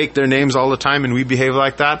 we take their names all the time and we behave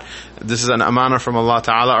like that, this is an amana from Allah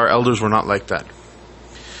Ta'ala. Our elders were not like that.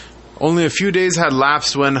 Only a few days had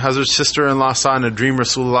lapsed when Hazrat's sister-in-law saw in a dream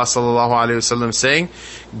Rasulullah sallallahu alaihi wasallam saying,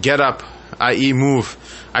 "Get up, i.e. move.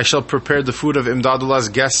 I shall prepare the food of Imdadullah's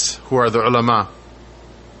guests who are the ulama."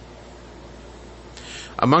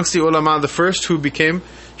 Amongst the ulama, the first who became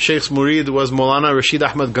Shaykh's murid was Maulana Rashid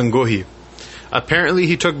Ahmad Gangohi. Apparently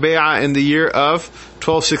he took bay'ah in the year of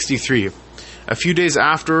 1263. A few days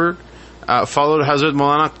after followed Hazrat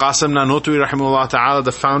Maulana Qasim Nanotwi rahimahullah ta'ala,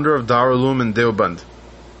 the founder of Darul Uloom in Deoband.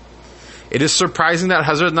 It is surprising that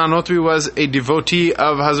Hazrat Nanotwi was a devotee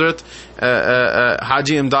of Hazrat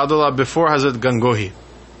Hajji Imdadullah before Hazrat Gangohi.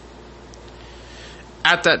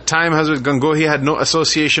 At that time, Hazrat Gangohi had no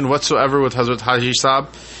association whatsoever with Hazrat Haji Sahib.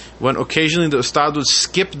 When occasionally the Ustad would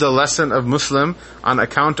skip the lesson of Muslim on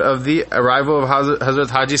account of the arrival of Hazrat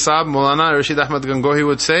Haji Sahib, Maulana Rashid Ahmad Gangohi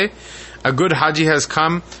would say, "A good Haji has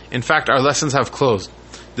come. In fact, our lessons have closed."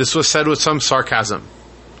 This was said with some sarcasm.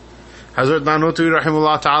 Hazrat Nanotwi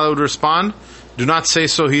rahimahullah ta'ala would respond, "Do not say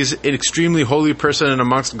so. He is an extremely holy person and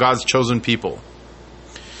amongst God's chosen people."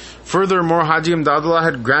 Furthermore, Haji Imdadullah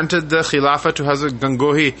had granted the Khilafah to Hazrat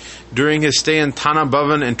Gangohi during his stay in Thana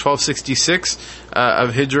Bhavan in 1266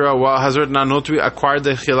 of Hijrah, while Hazrat Nanotwi acquired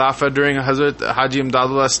the Khilafah during Hazrat Haji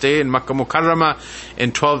Imdadullah's stay in Makkah Mukarramah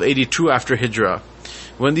in 1282 after Hijrah.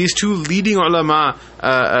 When these two leading ulama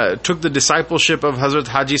took the discipleship of Hazrat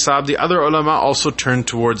Haji Sahib, the other ulama also turned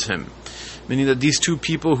towards him. Meaning that these two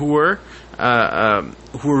people who were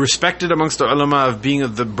respected amongst the ulama of being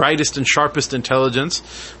of the brightest and sharpest intelligence,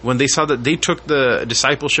 when they saw that they took the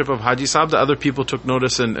discipleship of Haji Sahib, the other people took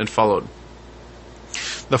notice and followed.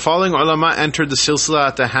 The following ulama entered the silsila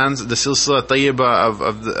at the hands, the silsila tayyiba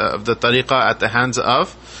of the tariqah at the hands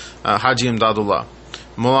of Haji Imdadullah.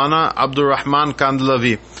 Maulana Abdul Rahman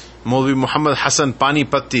Kandhlawi, Maulvi Muhammad Hassan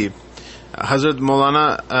Panipatti, Hazrat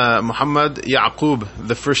Maulana Muhammad Yaqub,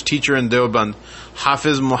 the first teacher in Deoband,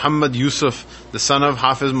 Hafiz Muhammad Yusuf, the son of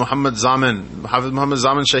Hafiz Muhammad Zaman. Hafiz Muhammad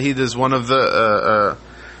Zaman Shahid is one of the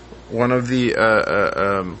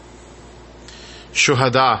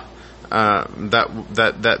shuhada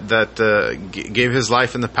that gave his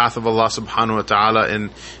life in the path of Allah subhanahu wa ta'ala in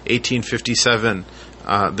 1857.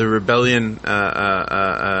 The rebellion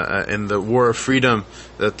in the War of Freedom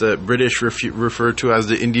that the British refer to as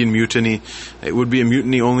the Indian Mutiny. It would be a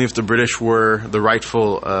mutiny only if the British were the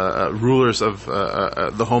rightful rulers of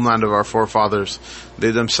the homeland of our forefathers.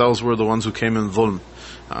 They themselves were the ones who came in dhulm.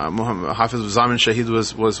 Hafiz Zaman Shahid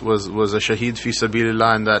was a Shaheed fi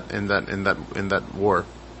sabilillah in that war.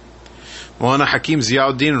 Maulana Hakim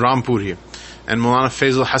Ziauddin Rampuri and Maulana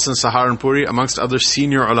Faisal Hassan Saharanpuri, amongst other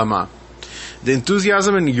senior ulama. The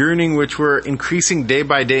enthusiasm and yearning which were increasing day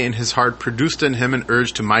by day in his heart produced in him an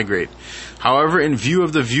urge to migrate. However, in view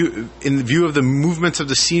of the movements of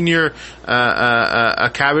the senior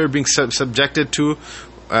Akabir being subjected to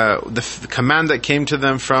the command that came to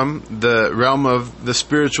them from the realm of the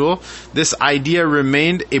spiritual, this idea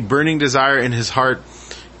remained a burning desire in his heart.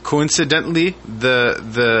 Coincidentally,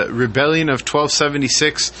 the rebellion of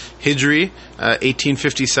 1276 Hijri,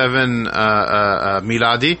 1857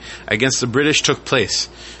 Miladi, against the British took place.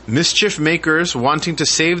 Mischief makers, wanting to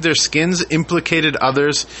save their skins, implicated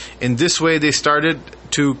others. In this way, they started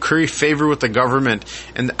to curry favor with the government.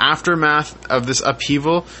 In the aftermath of this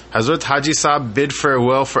upheaval, Hazrat Haji Sahib bid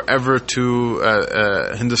farewell forever to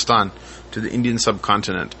Hindustan, to the Indian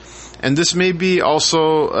subcontinent. And this may be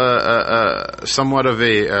also somewhat of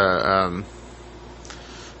an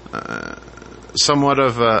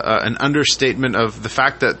understatement of the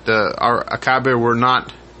fact that our Akabir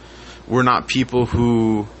were not people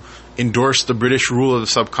who endorsed the British rule of the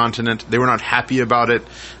subcontinent. They were not happy about it,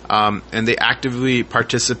 and they actively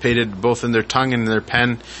participated both in their tongue and in their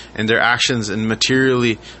pen and their actions and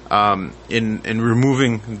materially in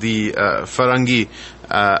removing the Farangi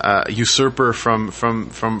usurper from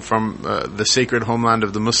the sacred homeland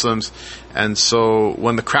of the Muslims. And so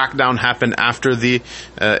when the crackdown happened after the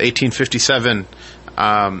 1857,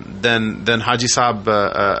 then Haji Sahib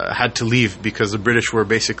had to leave because the British were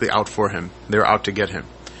basically out for him. They were out to get him.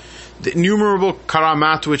 The innumerable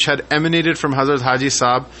karamat which had emanated from Hazrat Haji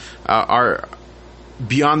Sahib are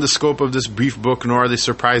beyond the scope of this brief book, nor are they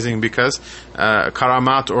surprising, because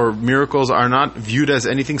karamat or miracles are not viewed as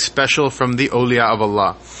anything special from the awliya of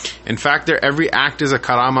Allah. In fact, their every act is a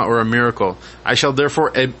karama or a miracle. I shall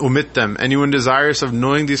therefore omit them. Anyone desirous of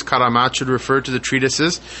knowing these karamat should refer to the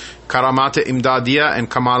treatises Karamat-e-Imdadiyya and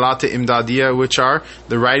Kamalat-e-Imdadiyya, which are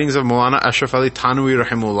the writings of Maulana Ashraf Ali Thanwi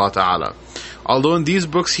rahimahullah ta'ala. Although in these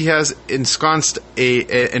books he has ensconced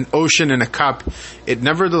an ocean in a cup, it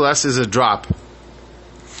nevertheless is a drop.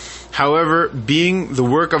 However, being the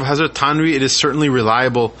work of Hazrat Thanwi, it is certainly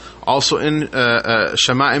reliable. Also in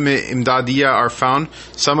Shama'im-i-Imdadiyya are found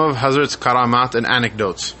some of Hazrat's karamat and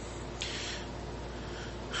anecdotes.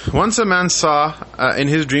 Once a man saw in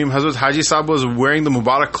his dream Hazrat Haji Sahib was wearing the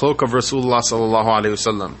Mubarak cloak of Rasulullah sallallahu alaihi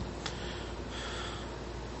wasallam.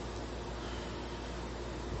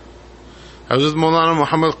 Hazrat Maulana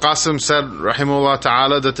Muhammad Qasim said, rahimahullah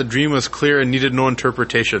ta'ala, that the dream was clear and needed no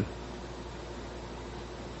interpretation.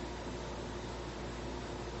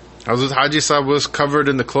 Hazrat Haji Sahib was covered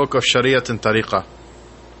in the cloak of Shariat and Tariqah.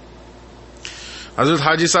 Hazrat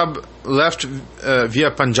Haji Sahib left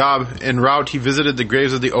via Punjab. En route, he visited the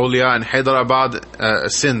graves of the awliya in Hyderabad,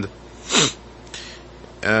 Sindh.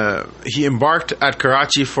 He embarked at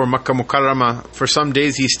Karachi for Makkah Mukarramah. For some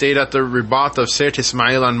days, he stayed at the Ribat of Sayyid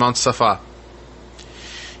Ismail on Mount Safa.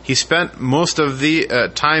 He spent most of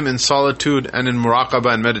the time in solitude and in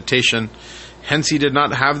muraqabah and meditation. Hence, he did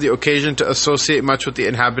not have the occasion to associate much with the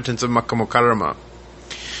inhabitants of Makkah Mukarramah.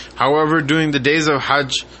 However, during the days of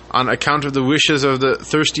Hajj, on account of the wishes of the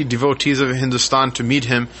thirsty devotees of Hindustan to meet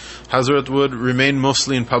him, Hazrat would remain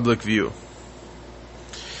mostly in public view.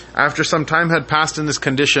 After some time had passed in this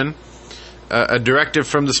condition, a directive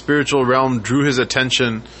from the spiritual realm drew his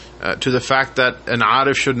attention to the fact that an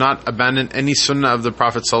arif should not abandon any sunnah of the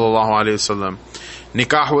Prophet ﷺ.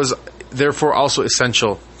 Nikah was therefore also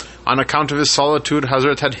essential. On account of his solitude,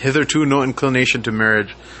 Hazrat had hitherto no inclination to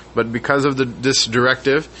marriage, but because of this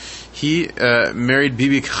directive, he married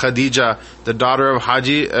Bibi Khadija, the daughter of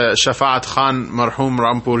Haji Shafa'at Khan Marhum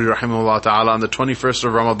Rampuri rahimahullah ta'ala, on the 21st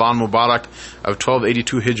of Ramadān Mubarak of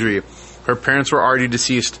 1282 Hijri. Her parents were already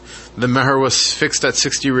deceased. The meher was fixed at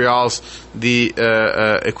 60 riyals, the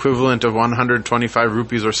equivalent of 125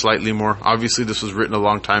 rupees or slightly more. Obviously this was written a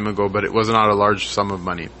long time ago, but it was not a large sum of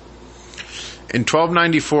money. In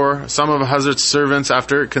 1294, some of Hazrat's servants,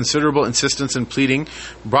 after considerable insistence and pleading,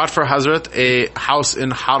 brought for Hazrat a house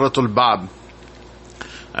in Haratul Bab,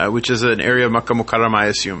 which is an area of Makkah Mukarramah, I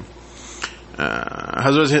assume.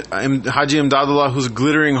 Hazrat Haji Imdadullah, whose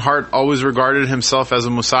glittering heart always regarded himself as a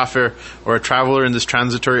musafir or a traveler in this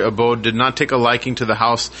transitory abode, did not take a liking to the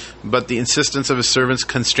house, but the insistence of his servants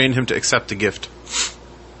constrained him to accept the gift.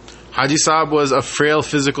 Haji Sahib was of frail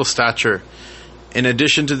physical stature. In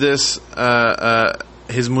addition to this,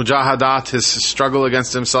 his mujahadat, his struggle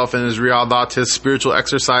against himself, and his riyadat, his spiritual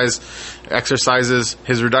exercises,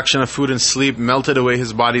 his reduction of food and sleep melted away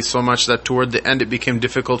his body so much that toward the end it became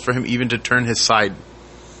difficult for him even to turn his side.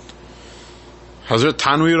 Hazrat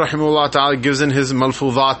Thanwi rahimahullah ta'ala gives in his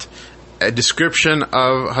Malfuzat a description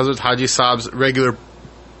of Hazrat Haji Sahib's regular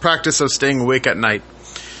practice of staying awake at night.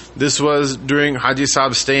 This was during Haji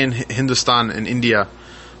Sahib's stay in Hindustan, in India.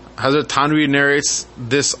 Hazrat Thanwi narrates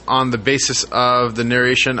this on the basis of the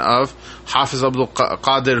narration of Hafiz Abdul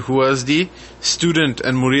Qadir, who was the student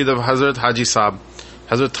and murid of Hazrat Haji Sahib.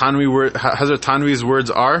 Hazrat Thanwi's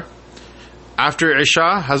words are, after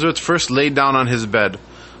Isha, Hazrat first laid down on his bed.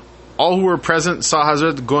 All who were present saw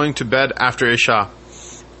Hazrat going to bed after Isha.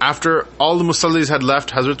 After all the musallis had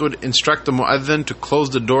left, Hazrat would instruct the muadhin to close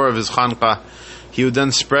the door of his khanqah. He would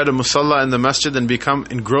then spread a musalla in the masjid and become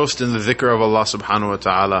engrossed in the dhikr of Allah subhanahu wa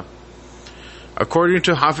ta'ala. According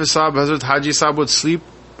to Hafiz Sahib, Hazrat Haji Sahib would sleep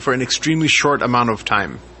for an extremely short amount of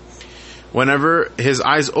time. Whenever his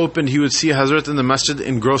eyes opened, he would see Hazrat in the masjid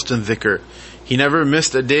engrossed in dhikr. He never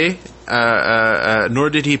missed a day, nor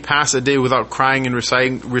did he pass a day without crying and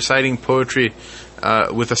reciting poetry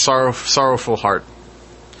with a sorrowful heart.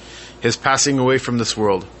 His passing away from this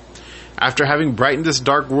world. After having brightened this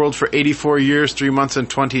dark world for 84 years, 3 months and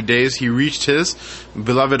 20 days, he reached his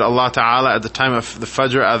beloved Allah Ta'ala at the time of the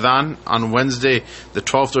Fajr Adhan on Wednesday, the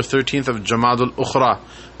 12th or 13th of Jamadul Ukhra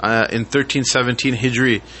in 1317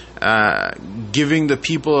 Hijri, giving the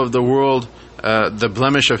people of the world the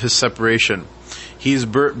blemish of his separation. He is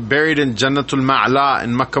buried in Jannatul Ma'la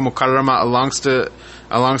in Makkah Mukarramah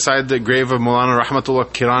alongside the grave of Maulana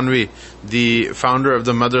Rahmatullah Kiranwi, the founder of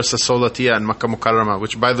the Madrasa Solatiyya in Makkah Mukarramah,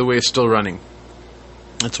 which by the way is still running.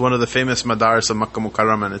 It's one of the famous madaris of Makkah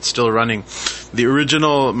Mukarramah, and it's still running. The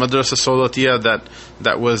original Madrasa Solatiyya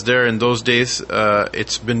that was there in those days,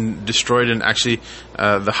 it's been destroyed, and actually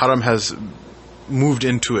the Haram has moved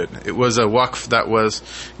into it. It was a waqf that was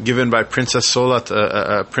given by Princess Solat,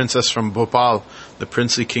 a princess from Bhopal, the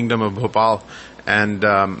princely kingdom of Bhopal. And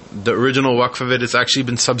the original waqf of it has actually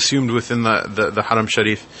been subsumed within the Haram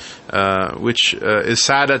Sharif, which is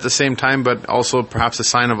sad at the same time, but also perhaps a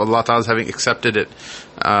sign of Allah Ta'ala having accepted it.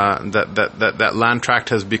 That land tract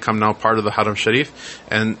has become now part of the Haram Sharif.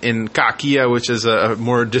 And in Ka'kiyah, which is a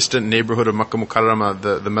more distant neighborhood of Makkah Mukarramah,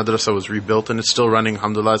 the madrasa was rebuilt, and it's still running,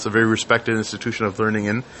 alhamdulillah. It's a very respected institution of learning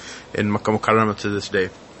in Makkah Mukarramah to this day.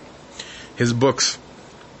 His books.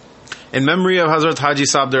 In memory of Hazrat Haji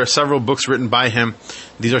Sahib, there are several books written by him.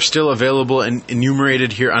 These are still available and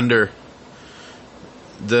enumerated here under.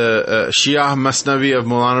 The Shia Masnavi of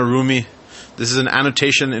Maulana Rumi. This is an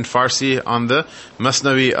annotation in Farsi on the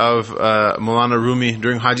Masnavi of Maulana Rumi.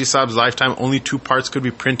 During Haji Sahib's lifetime, only 2 parts could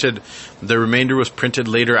be printed. The remainder was printed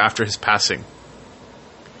later after his passing.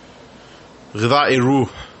 Ghidha-i Ruh.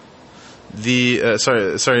 The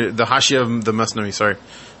Hashia of the Masnavi,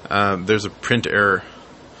 there's a print error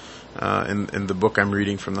in the book I'm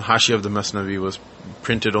reading from. The Hashia of the Masnavi was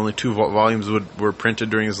printed, only 2 volumes were printed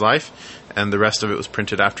during his life, and the rest of it was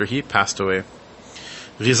printed after he passed away.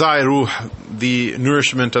 Ghidha-i Ruh, the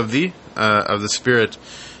nourishment of the spirit.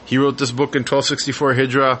 He wrote this book in 1264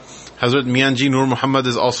 Hijrah. Hazrat Mianji Nur Muhammad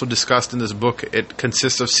is also discussed in this book. It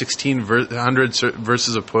consists of 1600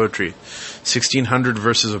 verses of poetry. 1600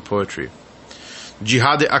 verses of poetry.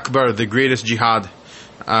 Jihad-i-Akbar, the greatest jihad.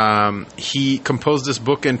 He composed this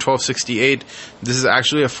book in 1268. This is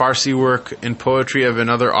actually a Farsi work in poetry of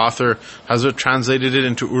another author. Hazrat translated it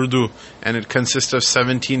into Urdu, and it consists of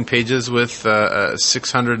 17 pages with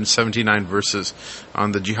 679 verses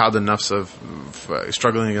on the jihad and nafs of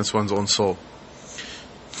struggling against one's own soul.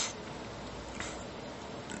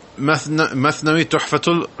 Mathnawi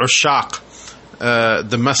Tuhfatul Ushaq,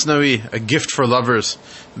 the Masnavi, a gift for lovers.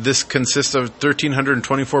 This consists of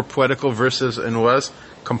 1324 poetical verses and was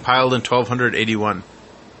compiled in 1281.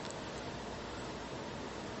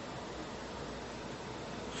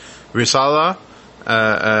 Risala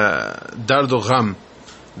Dardu Gham.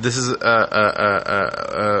 This is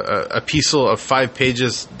a epistle of 5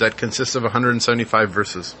 pages that consists of 175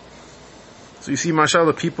 verses. So you see,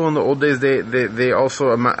 mashallah, people in the old days, they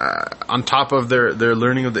also, on top of their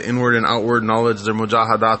learning of the inward and outward knowledge, their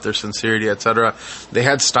mujahadat, their sincerity, etc., they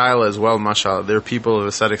had style as well, mashallah. They're people of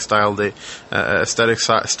aesthetic style,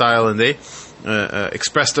 and they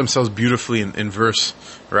expressed themselves beautifully in verse,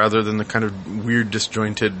 rather than the kind of weird,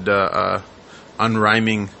 disjointed,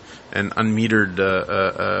 unrhyming and unmetered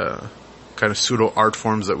kind of pseudo art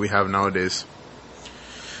forms that we have nowadays.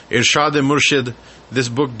 Irshad-e-Murshid, this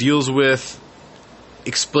book deals with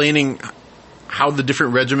explaining how the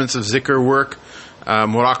different regiments of zikr work,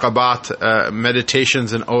 muraqabat,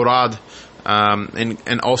 meditations and awrad,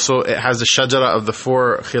 and also it has the shajara of the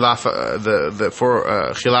 4 khilafas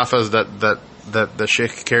that the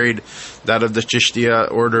Shaykh carried, that of the Chishtiya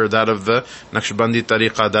order, that of the Naqshbandi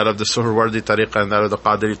tariqa, that of the Suhrawardi tariqa, and that of the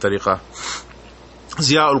Qadiri tariqa.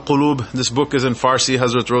 Ziya al-Qulub, this book is in Farsi.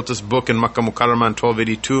 Hazrat wrote this book in Makkah Mukarramah in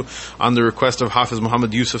 1282 on the request of Hafiz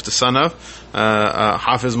Muhammad Yusuf, the son of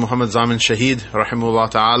Hafiz Muhammad Zamin Shahid, rahimahullah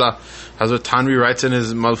ta'ala. Hazrat Tanvi writes in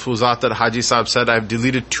his Malfuzat that Haji Sahib said, I have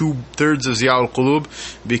deleted 2/3 of Ziya al-Qulub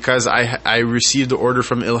because I received the order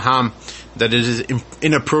from Ilham that it is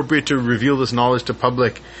inappropriate to reveal this knowledge to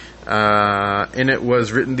public. In it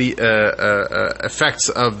was written the effects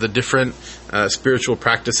of the different spiritual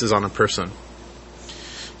practices on a person.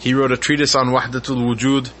 He wrote a treatise on Wahdatul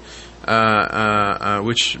Wujud,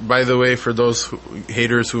 which, by the way, for those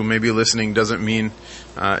haters who may be listening, doesn't mean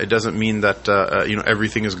that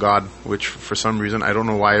everything is God. Which, for some reason, I don't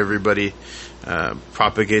know why everybody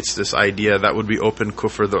propagates this idea. That would be open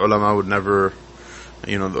kufr. The ulama would never.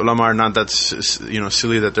 The ulama are not that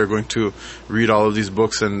silly that they're going to read all of these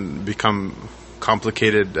books and become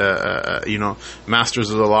complicated masters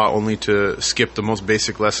of the law only to skip the most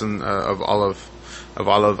basic lesson of all of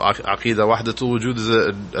Aqidah. Wahdatul Wujud is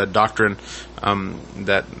a doctrine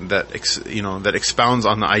that expounds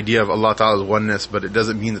on the idea of Allah Ta'ala's oneness, but it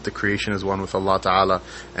doesn't mean that the creation is one with Allah Ta'ala,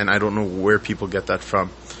 and I don't know where people get that from.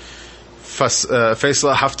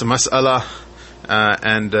 Faisla Haft Mas'ala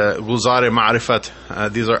and Gulzar-e Ma'rifat,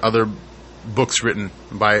 these are other books written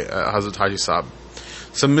by Hazrat Haji Sahib.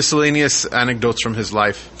 Some miscellaneous anecdotes from his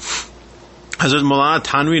life. Hazrat Maulana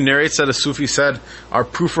Tanvi narrates that a Sufi said, our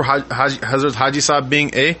proof for Hazrat Haji Sahib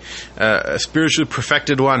being a spiritually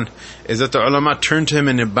perfected one is that the ulama turned to him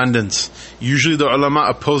in abundance. Usually the ulama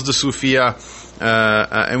oppose the Sufiya,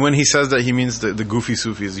 and when he says that, he means the goofy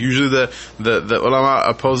Sufis. Usually the ulama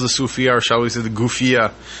oppose the Sufiya, or shall we say the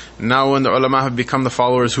goofiya. Now when the ulama have become the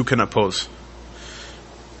followers, who can oppose?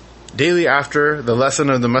 Daily after the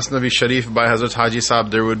lesson of the Masnavi Sharif by Hazrat Haji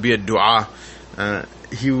Sahib, there would be a dua.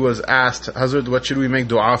 He was asked, Hazrat, what should we make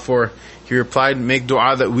dua for? He replied, make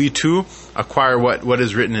dua that we too acquire what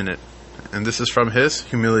is written in it. And this is from his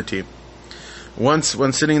humility. Once,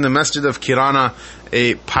 when sitting in the masjid of Kirana,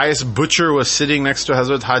 a pious butcher was sitting next to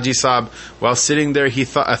Hazrat Haji Sahib. While sitting there,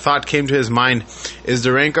 a thought came to his mind: is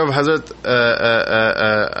the rank of Hazrat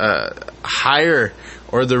higher,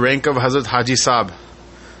 or the rank of Hazrat Haji Sahib?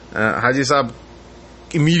 Haji Sahib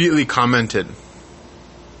immediately commented,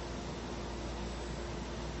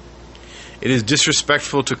 It is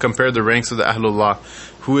disrespectful to compare the ranks of the Ahlullah,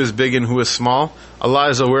 who is big and who is small. Allah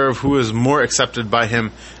is aware of who is more accepted by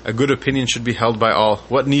Him. A good opinion should be held by all.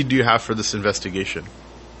 What need do you have for this investigation?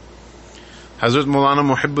 Hazrat Maulana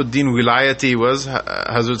Muhibbuddin Wilayati was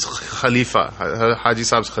Hazrat's Khalifa, Haji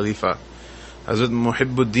Sahib's Khalifa. Hazrat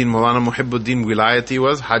Maulana Muhibbuddin Wilayati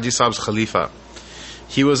was Haji Sahib's Khalifa.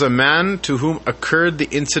 He was a man to whom occurred the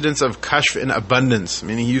incidents of kashf in abundance.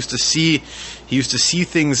 Meaning he used to see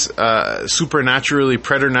things supernaturally,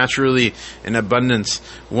 preternaturally in abundance.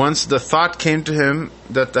 Once the thought came to him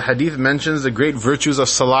that the hadith mentions the great virtues of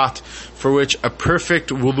salat, for which a perfect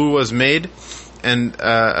wudu was made, and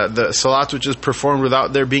the salat which is performed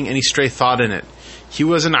without there being any stray thought in it. He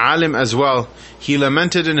was an alim as well. He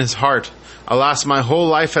lamented in his heart, "Alas, my whole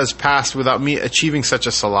life has passed without me achieving such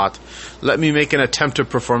a salat. Let me make an attempt to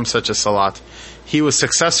perform such a salat." He was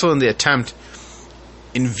successful in the attempt.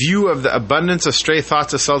 In view of the abundance of stray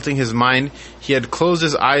thoughts assaulting his mind, he had closed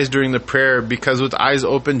his eyes during the prayer, because with eyes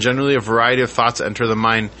open, generally a variety of thoughts enter the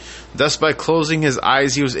mind. Thus, by closing his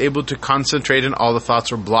eyes, he was able to concentrate and all the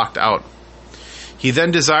thoughts were blocked out. He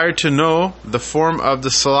then desired to know the form of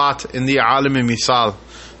the salat in the alim-i-misal,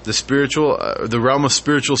 the realm of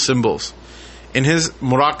spiritual symbols. In his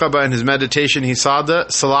muraqabah, in his meditation, he saw the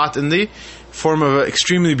salat in the form of an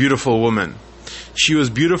extremely beautiful woman. She was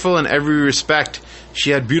beautiful in every respect.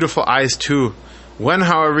 She had beautiful eyes too. When,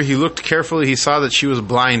 however, he looked carefully, he saw that she was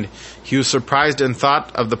blind. He was surprised and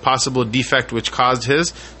thought of the possible defect which caused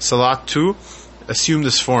his salat to assume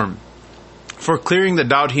this form. For clearing the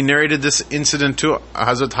doubt, he narrated this incident to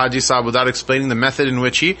Hazrat Haji Sahib without explaining the method in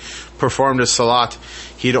which he performed his salat.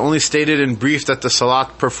 He had only stated in brief that the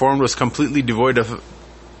salat performed was completely devoid of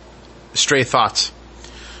stray thoughts.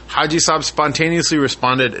 Haji Sahib spontaneously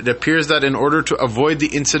responded, "It appears that in order to avoid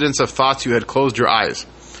the incidence of thoughts, you had closed your eyes."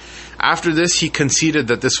 After this, he conceded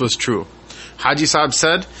that this was true. Haji Sahib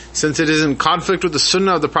said, "Since it is in conflict with the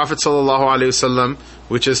sunnah of the Prophet ﷺ,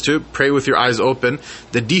 which is to pray with your eyes open,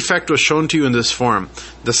 the defect was shown to you in this form.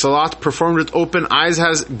 The salat performed with open eyes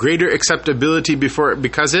has greater acceptability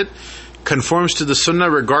because it conforms to the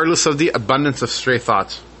sunnah regardless of the abundance of stray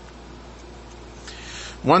thoughts."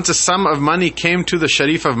 Once a sum of money came to the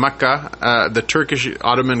Sharif of Makkah, the Turkish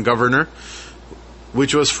Ottoman governor,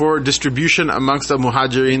 which was for distribution amongst the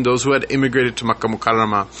Muhajirin, those who had immigrated to Makkah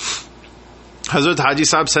Mukarramah. Hazrat Haji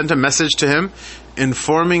Sahib sent a message to him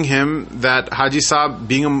informing him that Haji Sahib,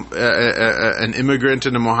 being an immigrant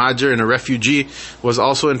and a Muhajir and a refugee, was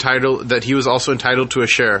also entitled to a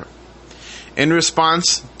share. In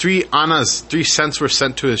response, 3 cents were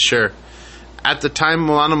sent to his share. At the time,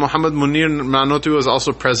 Maulana Muhammad Munir Manoti was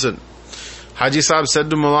also present. Haji Sahib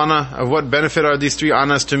said to Maulana, "Of what benefit are these 3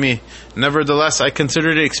 annas to me? Nevertheless, I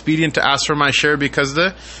considered it expedient to ask for my share, because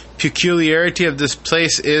the peculiarity of this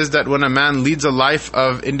place is that when a man leads a life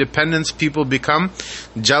of independence, people become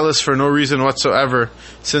jealous for no reason whatsoever.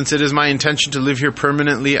 Since it is my intention to live here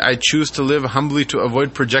permanently, I choose to live humbly to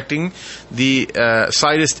avoid projecting the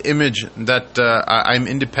slightest image that I'm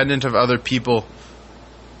independent of other people."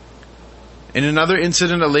 In another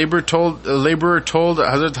incident, a laborer told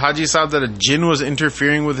Hazrat Haji Sahib that a jinn was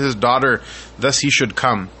interfering with his daughter, thus he should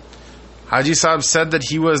come. Haji Sahib said that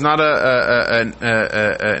he was not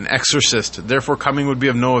an exorcist, therefore coming would be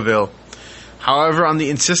of no avail. However, on the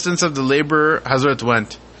insistence of the laborer, Hazrat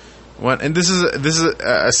went. And this is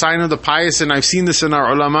a sign of the pious, and I've seen this in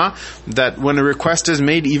our ulama, that when a request is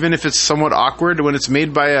made, even if it's somewhat awkward, when it's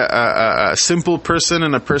made by a simple person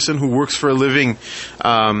and a person who works for a living,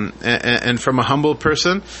 and from a humble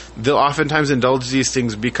person, they'll oftentimes indulge these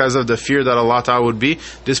things because of the fear that Allah Ta'ala would be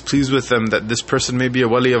displeased with them, that this person may be a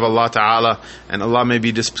wali of Allah Ta'ala, and Allah may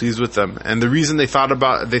be displeased with them. And the reason they thought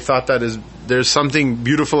that is there's something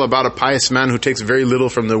beautiful about a pious man who takes very little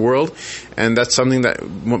from the world, and that's something that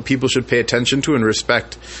people should pay attention to and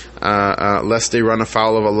respect, lest they run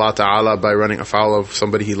afoul of Allah Ta'ala by running afoul of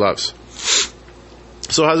somebody he loves.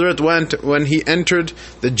 So Hazrat went. When he entered,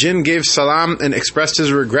 the jinn gave salam and expressed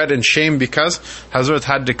his regret and shame because Hazrat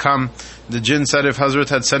had to come. The jinn said if Hazrat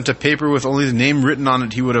had sent a paper with only his name written on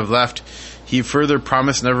it, he would have left. He further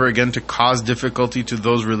promised never again to cause difficulty to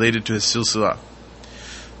those related to his silsila.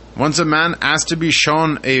 Once a man asked to be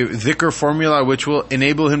shown a dhikr formula which will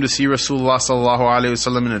enable him to see Rasulullah sallallahu alaihi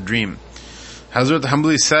wasallam in a dream. Hazrat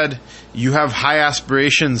humbly said, "You have high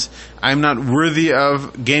aspirations. I am not worthy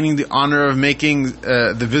of gaining the honor of making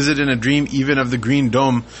the visit in a dream, even of the green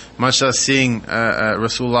dome, much less seeing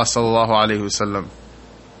Rasulullah sallallahu alaihi wasallam."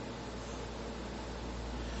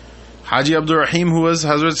 Haji Abdul Rahim, who was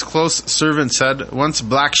Hazrat's close servant, said, "Once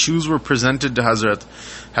black shoes were presented to Hazrat.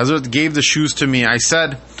 Hazrat gave the shoes to me. I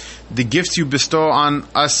said, 'The gifts you bestow on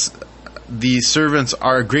us the servants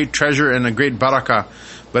are a great treasure and a great barakah.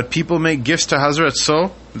 But people make gifts to Hazrat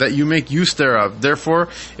so that you make use thereof. Therefore,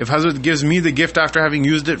 if Hazrat gives me the gift after having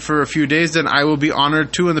used it for a few days, then I will be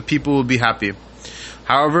honored too and the people will be happy.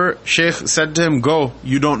 However, Shaykh said to him, go,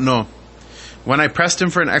 you don't know. When I pressed him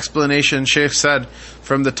for an explanation, Shaykh said,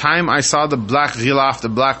 from the time I saw the black ghilaf, the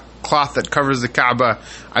black cloth that covers the Kaaba,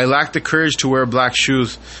 I lacked the courage to wear black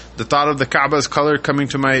shoes. The thought of the Kaaba's color coming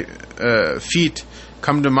to my feet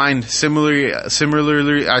come to mind. Similarly,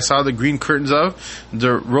 I saw the green curtains of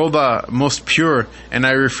the Roda most pure, and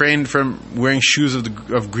I refrained from wearing shoes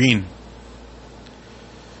of green.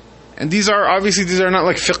 And these are not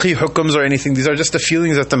like fiqhi hukums or anything. These are just the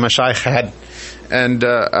feelings that the mashayikh had. And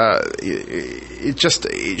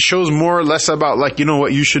it shows more or less about what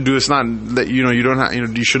you should do. It's not that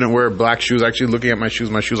you shouldn't wear black shoes. Actually, looking at my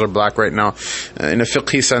shoes are black right now. In a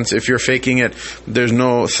fiqhi sense, if you're faking it, there's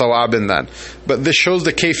no thawab in that. But this shows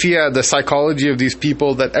the kayfiyah, the psychology of these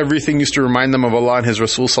people, that everything used to remind them of Allah and His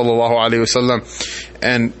Rasul sallallahu alaihi wasallam.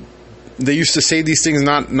 And they used to say these things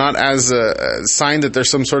not as a sign that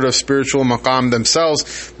there's some sort of spiritual maqam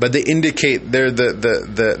themselves, but they indicate they're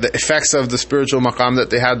the effects of the spiritual maqam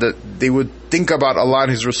that they had, that they would think about Allah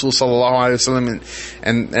and His Rasul sallallahu alaihi wasallam,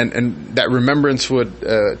 and that remembrance would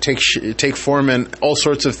take form in all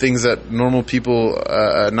sorts of things that normal people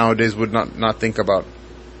nowadays would not think about.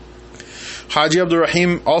 Haji Abdul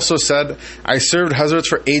Rahim also said, I served Hazrat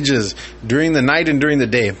for ages, during the night and during the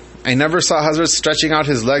day. I never saw Hazrat stretching out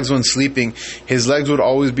his legs when sleeping. His legs would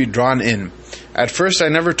always be drawn in. At first I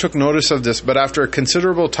never took notice of this, but after a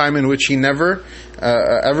considerable time in which he never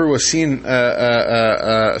ever was seen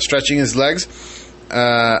stretching his legs,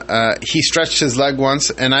 he stretched his leg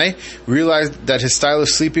once, and I realized that his style of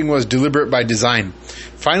sleeping was deliberate by design.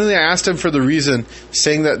 Finally, I asked him for the reason,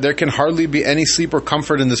 saying that there can hardly be any sleep or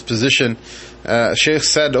comfort in this position. Shaykh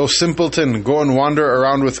said, "O simpleton, go and wander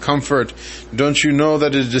around with comfort. Don't you know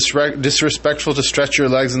that it is disrespectful to stretch your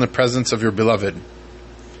legs in the presence of your beloved?"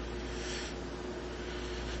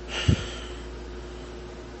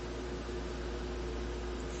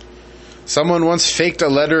 Someone once faked a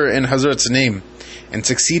letter in Hazrat's name and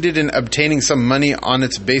succeeded in obtaining some money on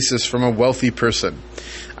its basis from a wealthy person.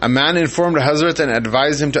 A man informed Hazrat and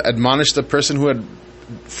advised him to admonish the person who had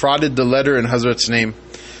frauded the letter in Hazrat's name.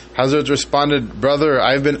 Hazrat responded, "Brother,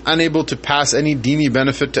 I have been unable to pass any dini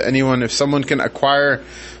benefit to anyone. If someone can acquire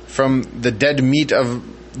from the dead meat of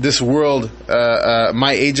this world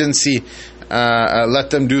my agency, let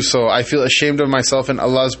them do so. I feel ashamed of myself in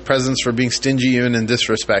Allah's presence for being stingy even in this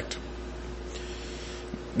respect."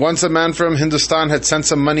 Once a man from Hindustan had sent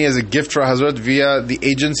some money as a gift for Hazrat via the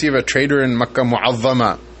agency of a trader in Makkah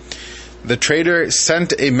Mu'azzama. The trader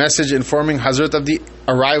sent a message informing Hazrat of the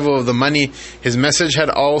arrival of the money. His message had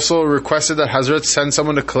also requested that Hazrat send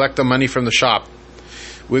someone to collect the money from the shop.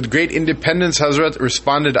 With great independence, Hazrat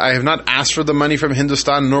responded, "I have not asked for the money from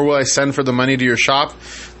Hindustan, nor will I send for the money to your shop.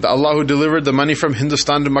 The Allah who delivered the money from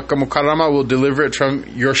Hindustan to Makkah Mukarramah will deliver it from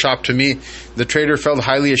your shop to me." The trader felt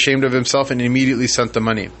highly ashamed of himself and immediately sent the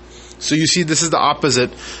money. So you see, this is the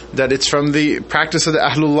opposite, that it's from the practice of the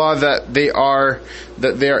Ahlullah that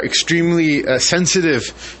they are extremely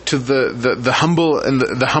sensitive to the humble and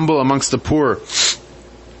the humble amongst the poor.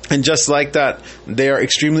 And just like that, they are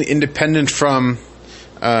extremely independent from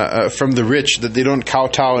the rich, that they don't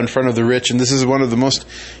kowtow in front of the rich. And this is one of the most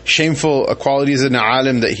shameful qualities in an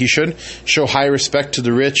alim, that he should show high respect to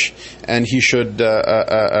the rich, and he should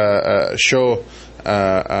show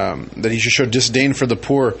disdain for the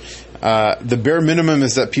poor. The bare minimum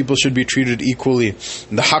is that people should be treated equally.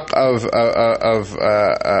 The haqq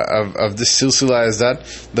of this silsila is that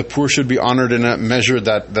the poor should be honored in a measure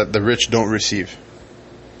that the rich don't receive.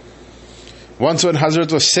 Once when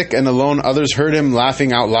Hazrat was sick and alone, others heard him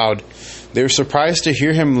laughing out loud. They were surprised to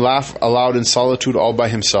hear him laugh aloud in solitude all by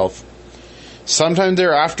himself. Sometime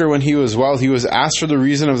thereafter, when he was well, he was asked for the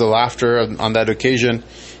reason of the laughter on that occasion.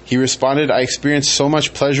 He responded, "I experienced so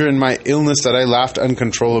much pleasure in my illness that I laughed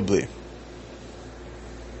uncontrollably."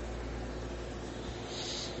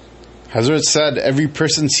 Hazrat said, "Every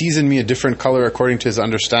person sees in me a different color according to his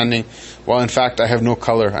understanding, while in fact I have no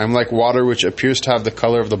color. I am like water which appears to have the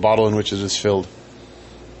color of the bottle in which it is filled."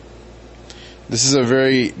 This is a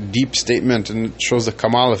very deep statement, and it shows the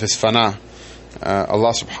kamal of his fana.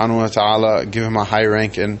 Allah subhanahu wa ta'ala give him a high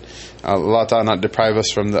rank, and Allah ta'ala not deprive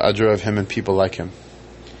us from the ajr of him and people like him.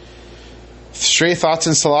 Stray thoughts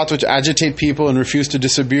in salat which agitate people and refuse to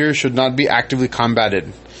disappear should not be actively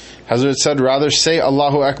combated. Hazrat said, rather say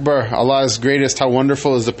Allahu Akbar, Allah is greatest, how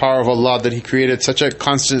wonderful is the power of Allah that He created such a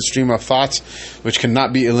constant stream of thoughts which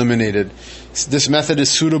cannot be eliminated. This method is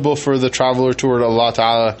suitable for the traveler toward Allah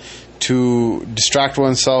Ta'ala to distract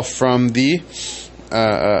oneself from the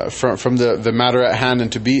matter at hand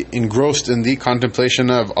and to be engrossed in the contemplation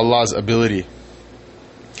of Allah's ability.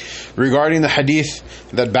 Regarding the hadith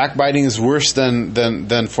that backbiting is worse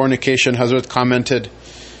than fornication, Hazrat commented,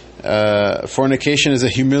 fornication is a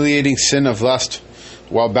humiliating sin of lust,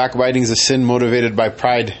 while backbiting is a sin motivated by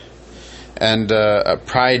pride, and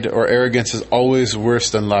pride or arrogance is always worse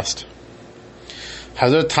than lust.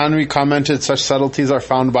 Hazrat Thanvi commented, such subtleties are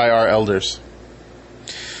found by our elders.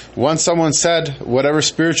 Once someone said, whatever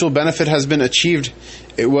spiritual benefit has been achieved,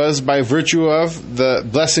 it was by virtue of the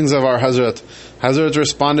blessings of our Hazrat. Hazrat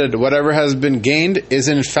responded, whatever has been gained is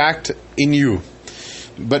in fact in you.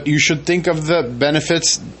 But you should think of the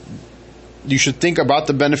benefits, you should think about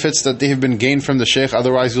the benefits that they have been gained from the Shaykh,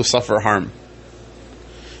 otherwise you'll suffer harm.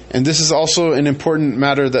 And this is also an important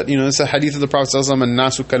matter that, it's a hadith of the Prophet ﷺ,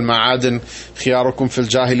 النَّاسُ كَالْمَعَادٍ خِيَارُكُمْ فِي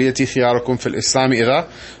الْجَاهِلِيَّةِ خِيَارُكُمْ فِي الْإِسْلَامِ إِذَا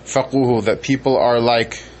فَقُوهُ, that people are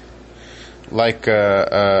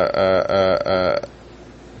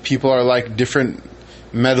like different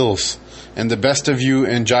metals, and the best of you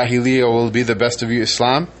in Jahiliyyah will be the best of you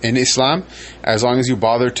in Islam, as long as you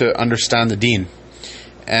bother to understand the deen.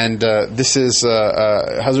 And this is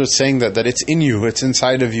Hazrat saying that it's in you, it's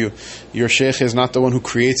inside of you. Your Shaykh is not the one who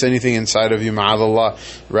creates anything inside of you, ma'adallah.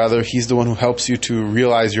 Rather, he's the one who helps you to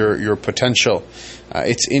realize your potential.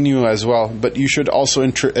 It's in you as well. But you should also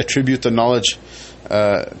attribute the knowledge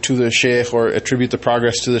to the Shaykh, or attribute the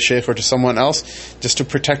progress to the Shaykh or to someone else, just to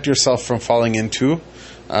protect yourself from falling into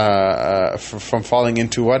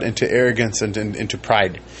into arrogance and into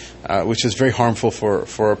pride, which is very harmful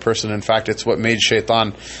for a person. In fact, it's what made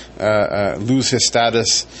Shaitan lose his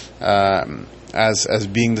status as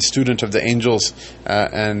being the student of the angels,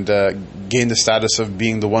 and gain the status of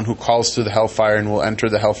being the one who calls to the hellfire and will enter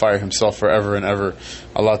the hellfire himself forever and ever.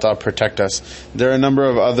 Allah Ta'ala protect us. There are a number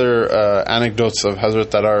of other anecdotes of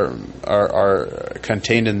Hazrat that are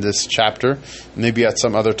contained in this chapter. Maybe at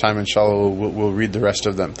some other time, inshallah, we'll read the rest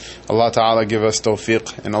of them. Allah Ta'ala give us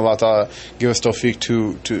tawfiq, and Allah Ta'ala give us tawfiq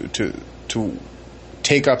to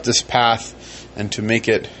take up this path and to make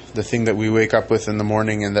it the thing that we wake up with in the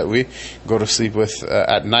morning and that we go to sleep with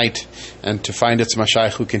at night, and to find its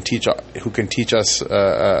mashayikh who can teach us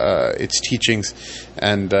its teachings,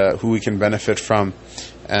 and who we can benefit from.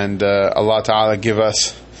 And Allah Ta'ala give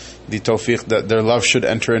us the tawfiq that their love should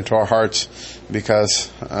enter into our hearts, because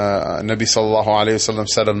Nabi Sallallahu Alaihi Wasallam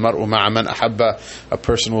said, al-mar'u ma'a man ahabba, a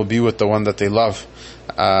person will be with the one that they love.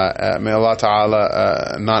 May Allah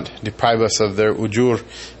Ta'ala not deprive us of their ujur,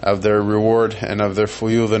 of their reward, and of their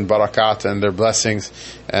fuyud and barakat and their blessings,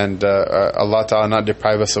 and Allah Ta'ala not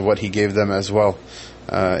deprive us of what He gave them as well.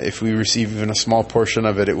 If we receive even a small portion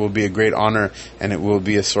of it, it will be a great honor, and it will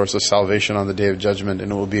be a source of salvation on the Day of Judgment,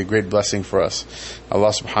 and it will be a great blessing for us.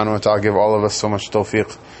 Allah Subhanahu wa Ta'ala give all of us so much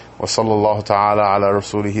tawfiq. Wa sallallahu ta'ala ala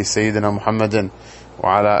rasulihi Sayyidina Muhammadin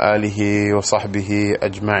wa ala alihi wa sahbihi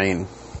ajma'in.